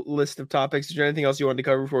little list of topics. Is there anything else you wanted to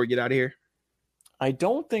cover before we get out of here? I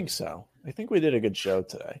don't think so. I think we did a good show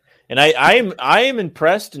today. And I am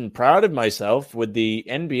impressed and proud of myself with the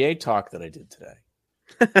NBA talk that I did today.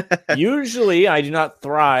 Usually I do not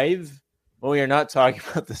thrive when we are not talking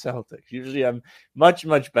about the Celtics. Usually I'm much,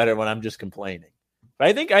 much better when I'm just complaining. But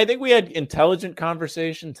I think we had intelligent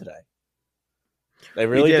conversation today. I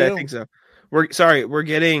really did. I think so. We're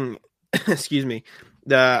getting excuse me.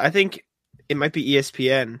 I think it might be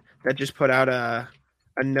ESPN that just put out a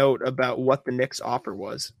note about what the Knicks offer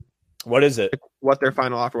was. What is it? What their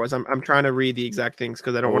final offer was. I'm trying to read the exact things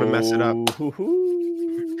because I don't want to mess it up.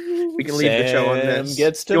 We can leave the show on this.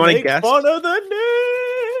 Gets to make fun of the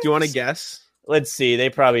Knicks. Do you want to guess? Let's see. They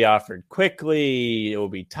probably offered quickly. It will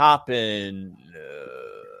be Toppin.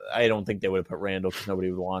 I don't think they would have put Randall because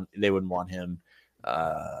they wouldn't want him.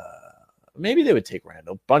 Maybe they would take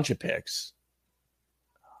Randall. Bunch of picks.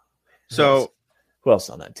 So who else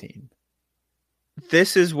on that team?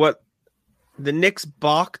 This is what the Knicks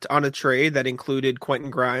balked on a trade that included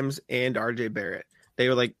Quentin Grimes and RJ Barrett. They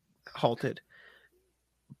were like halted.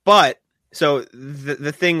 But so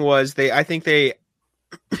the thing was I think they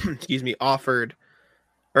offered,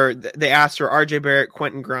 or they asked for RJ Barrett,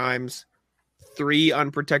 Quentin Grimes, 3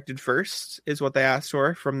 unprotected firsts is what they asked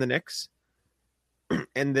for from the Knicks.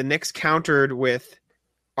 And the Knicks countered with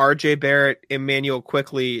RJ Barrett, Emmanuel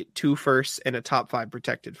Quickly, 2 firsts, and a top 5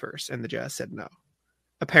 protected first. And the Jazz said no.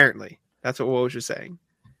 Apparently. That's what Woj was saying.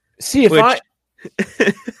 See, if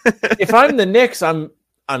I'm the Knicks, I'm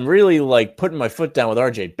really like putting my foot down with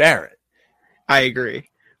RJ Barrett. I agree.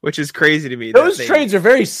 Which is crazy to me. Those trades are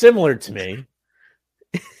very similar to me.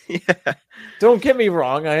 Yeah. Don't get me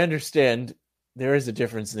wrong. I understand there is a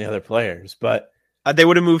difference in the other players, but they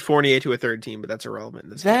would have moved Fournier to a third team, but that's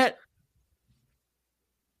irrelevant.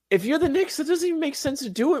 If you're the Knicks, it doesn't even make sense to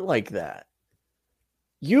do it like that.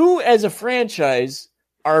 You, as a franchise,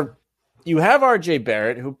 you have RJ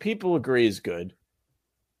Barrett, who people agree is good,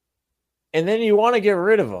 and then you want to get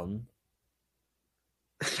rid of him.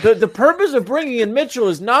 The purpose of bringing in Mitchell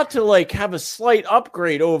is not to like have a slight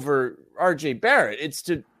upgrade over RJ Barrett. It's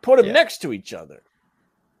to put them next to each other.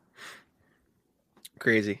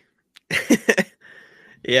 Crazy.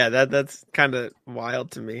 Yeah, that's kind of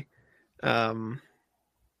wild to me.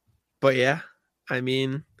 But yeah, I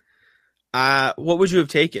mean, what would you have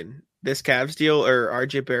taken? This Cavs deal or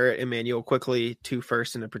RJ Barrett, Emmanuel Quickly, 2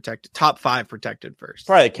 firsts and a top 5 protected first?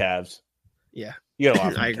 Probably the Cavs. Yeah. You got a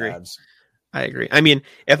lot from I agree. Cavs. I agree. I mean,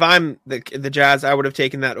 if I'm the Jazz, I would have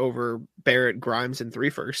taken that over Barrett, Grimes, and 3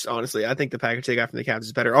 firsts. Honestly, I think the package they got from the Cavs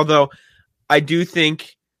is better. Although I do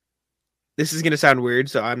think this is going to sound weird,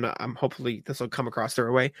 so I'm hopefully this will come across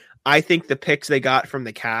their way. I think the picks they got from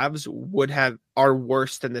the Cavs are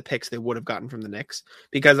worse than the picks they would have gotten from the Knicks,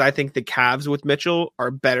 because I think the Cavs with Mitchell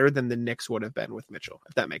are better than the Knicks would have been with Mitchell,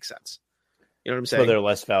 if that makes sense. You know what I'm saying? So they're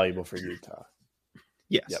less valuable for Utah.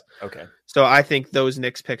 Yes. Yep. Okay. So I think those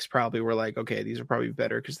Knicks picks probably were like, okay, these are probably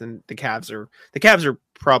better, because then the Cavs are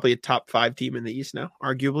probably a top 5 team in the East now,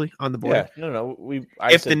 arguably on the board. Yeah. No.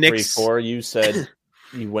 I said the Knicks 3-4. You said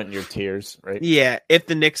you went in your tiers, right? Yeah. If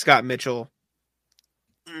the Knicks got Mitchell,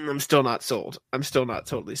 I'm still not sold. I'm still not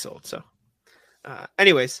totally sold. So,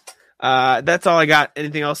 anyways, that's all I got.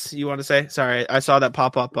 Anything else you want to say? Sorry, I saw that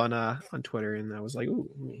pop up on Twitter, and I was like, ooh,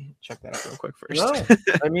 let me check that out real quick first. No,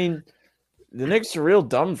 I mean, the Knicks are real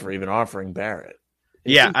dumb for even offering Barrett.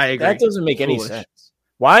 I agree. That doesn't make any sense.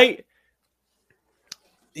 Why?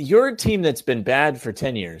 You're a team that's been bad for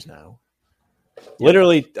 10 years now.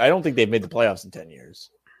 Literally, I don't think they've made the playoffs in 10 years,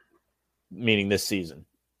 meaning this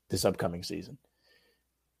upcoming season.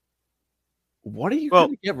 What are you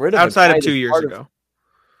going to get rid of? Outside of 2 years ago.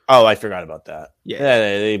 Oh, I forgot about that. Yeah.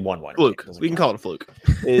 They won one. Fluke. We can call it a fluke.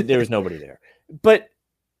 There was nobody there. But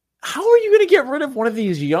how are you going to get rid of one of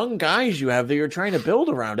these young guys you have that you're trying to build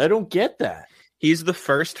around? I don't get that. He's the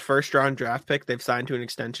first round draft pick they've signed to an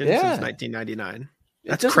extension since 1999.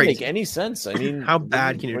 It doesn't make any sense. I mean, how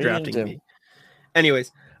bad can your drafting be?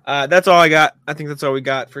 Anyways, that's all I got. I think that's all we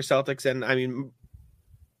got for Celtics. And I mean,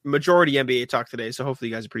 majority NBA talk today. So hopefully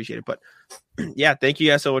you guys appreciate it. But yeah, thank you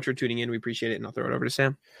guys so much for tuning in. We appreciate it. And I'll throw it over to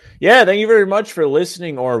Sam. Yeah, thank you very much for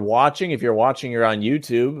listening or watching. If you're watching, you're on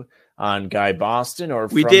YouTube on Guy Boston or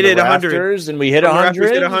we did it 100 and we hit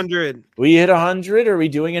 100. 100. We hit 100. Are we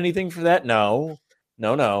doing anything for that? No.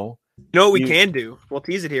 You know what we can do? We'll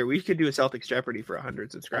tease it here. We could do a Celtics Jeopardy for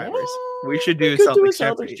 100 subscribers. We should do a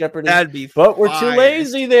Celtics Jeopardy. That'd be But we're too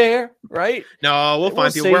lazy there, right? No, we'll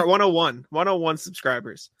find people. We're at 101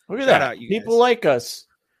 subscribers. Look at that. Out, you people guys. Like us.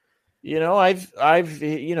 You know, I've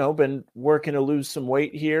been working to lose some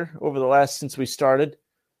weight here over the since we started.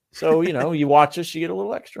 So, you watch us, you get a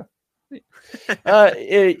little extra.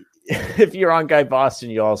 If you're on Guy Boston,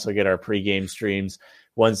 you also get our pregame streams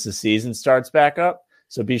once the season starts back up.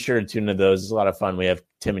 So be sure to tune into those. It's a lot of fun. We have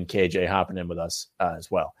Tim and KJ hopping in with us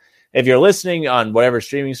as well. If you're listening on whatever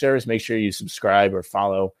streaming service, make sure you subscribe or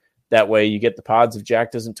follow. That way you get the pods if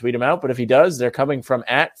Jack doesn't tweet them out. But if he does, they're coming from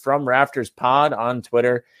 @FromRaftersPod on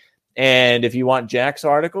Twitter. And if you want Jack's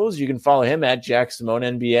articles, you can follow him at Jack Simone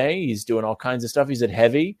NBA. He's doing all kinds of stuff. He's at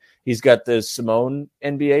Heavy. He's got the Simone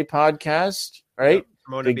NBA podcast, right?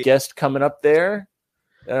 Yep, the guest coming up there.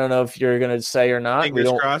 I don't know if you're going to say or not.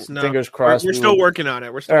 Fingers crossed. No. Fingers crossed. We're still working on it.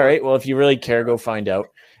 All right. Well, if you really care, go find out.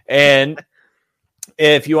 And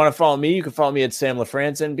if you want to follow me, you can follow me at Sam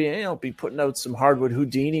LaFrance NBA. I'll be putting out some Hardwood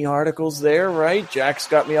Houdini articles there, right? Jack's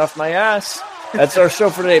got me off my ass. That's our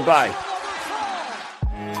show for today. Bye.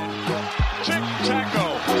 Tic-tac.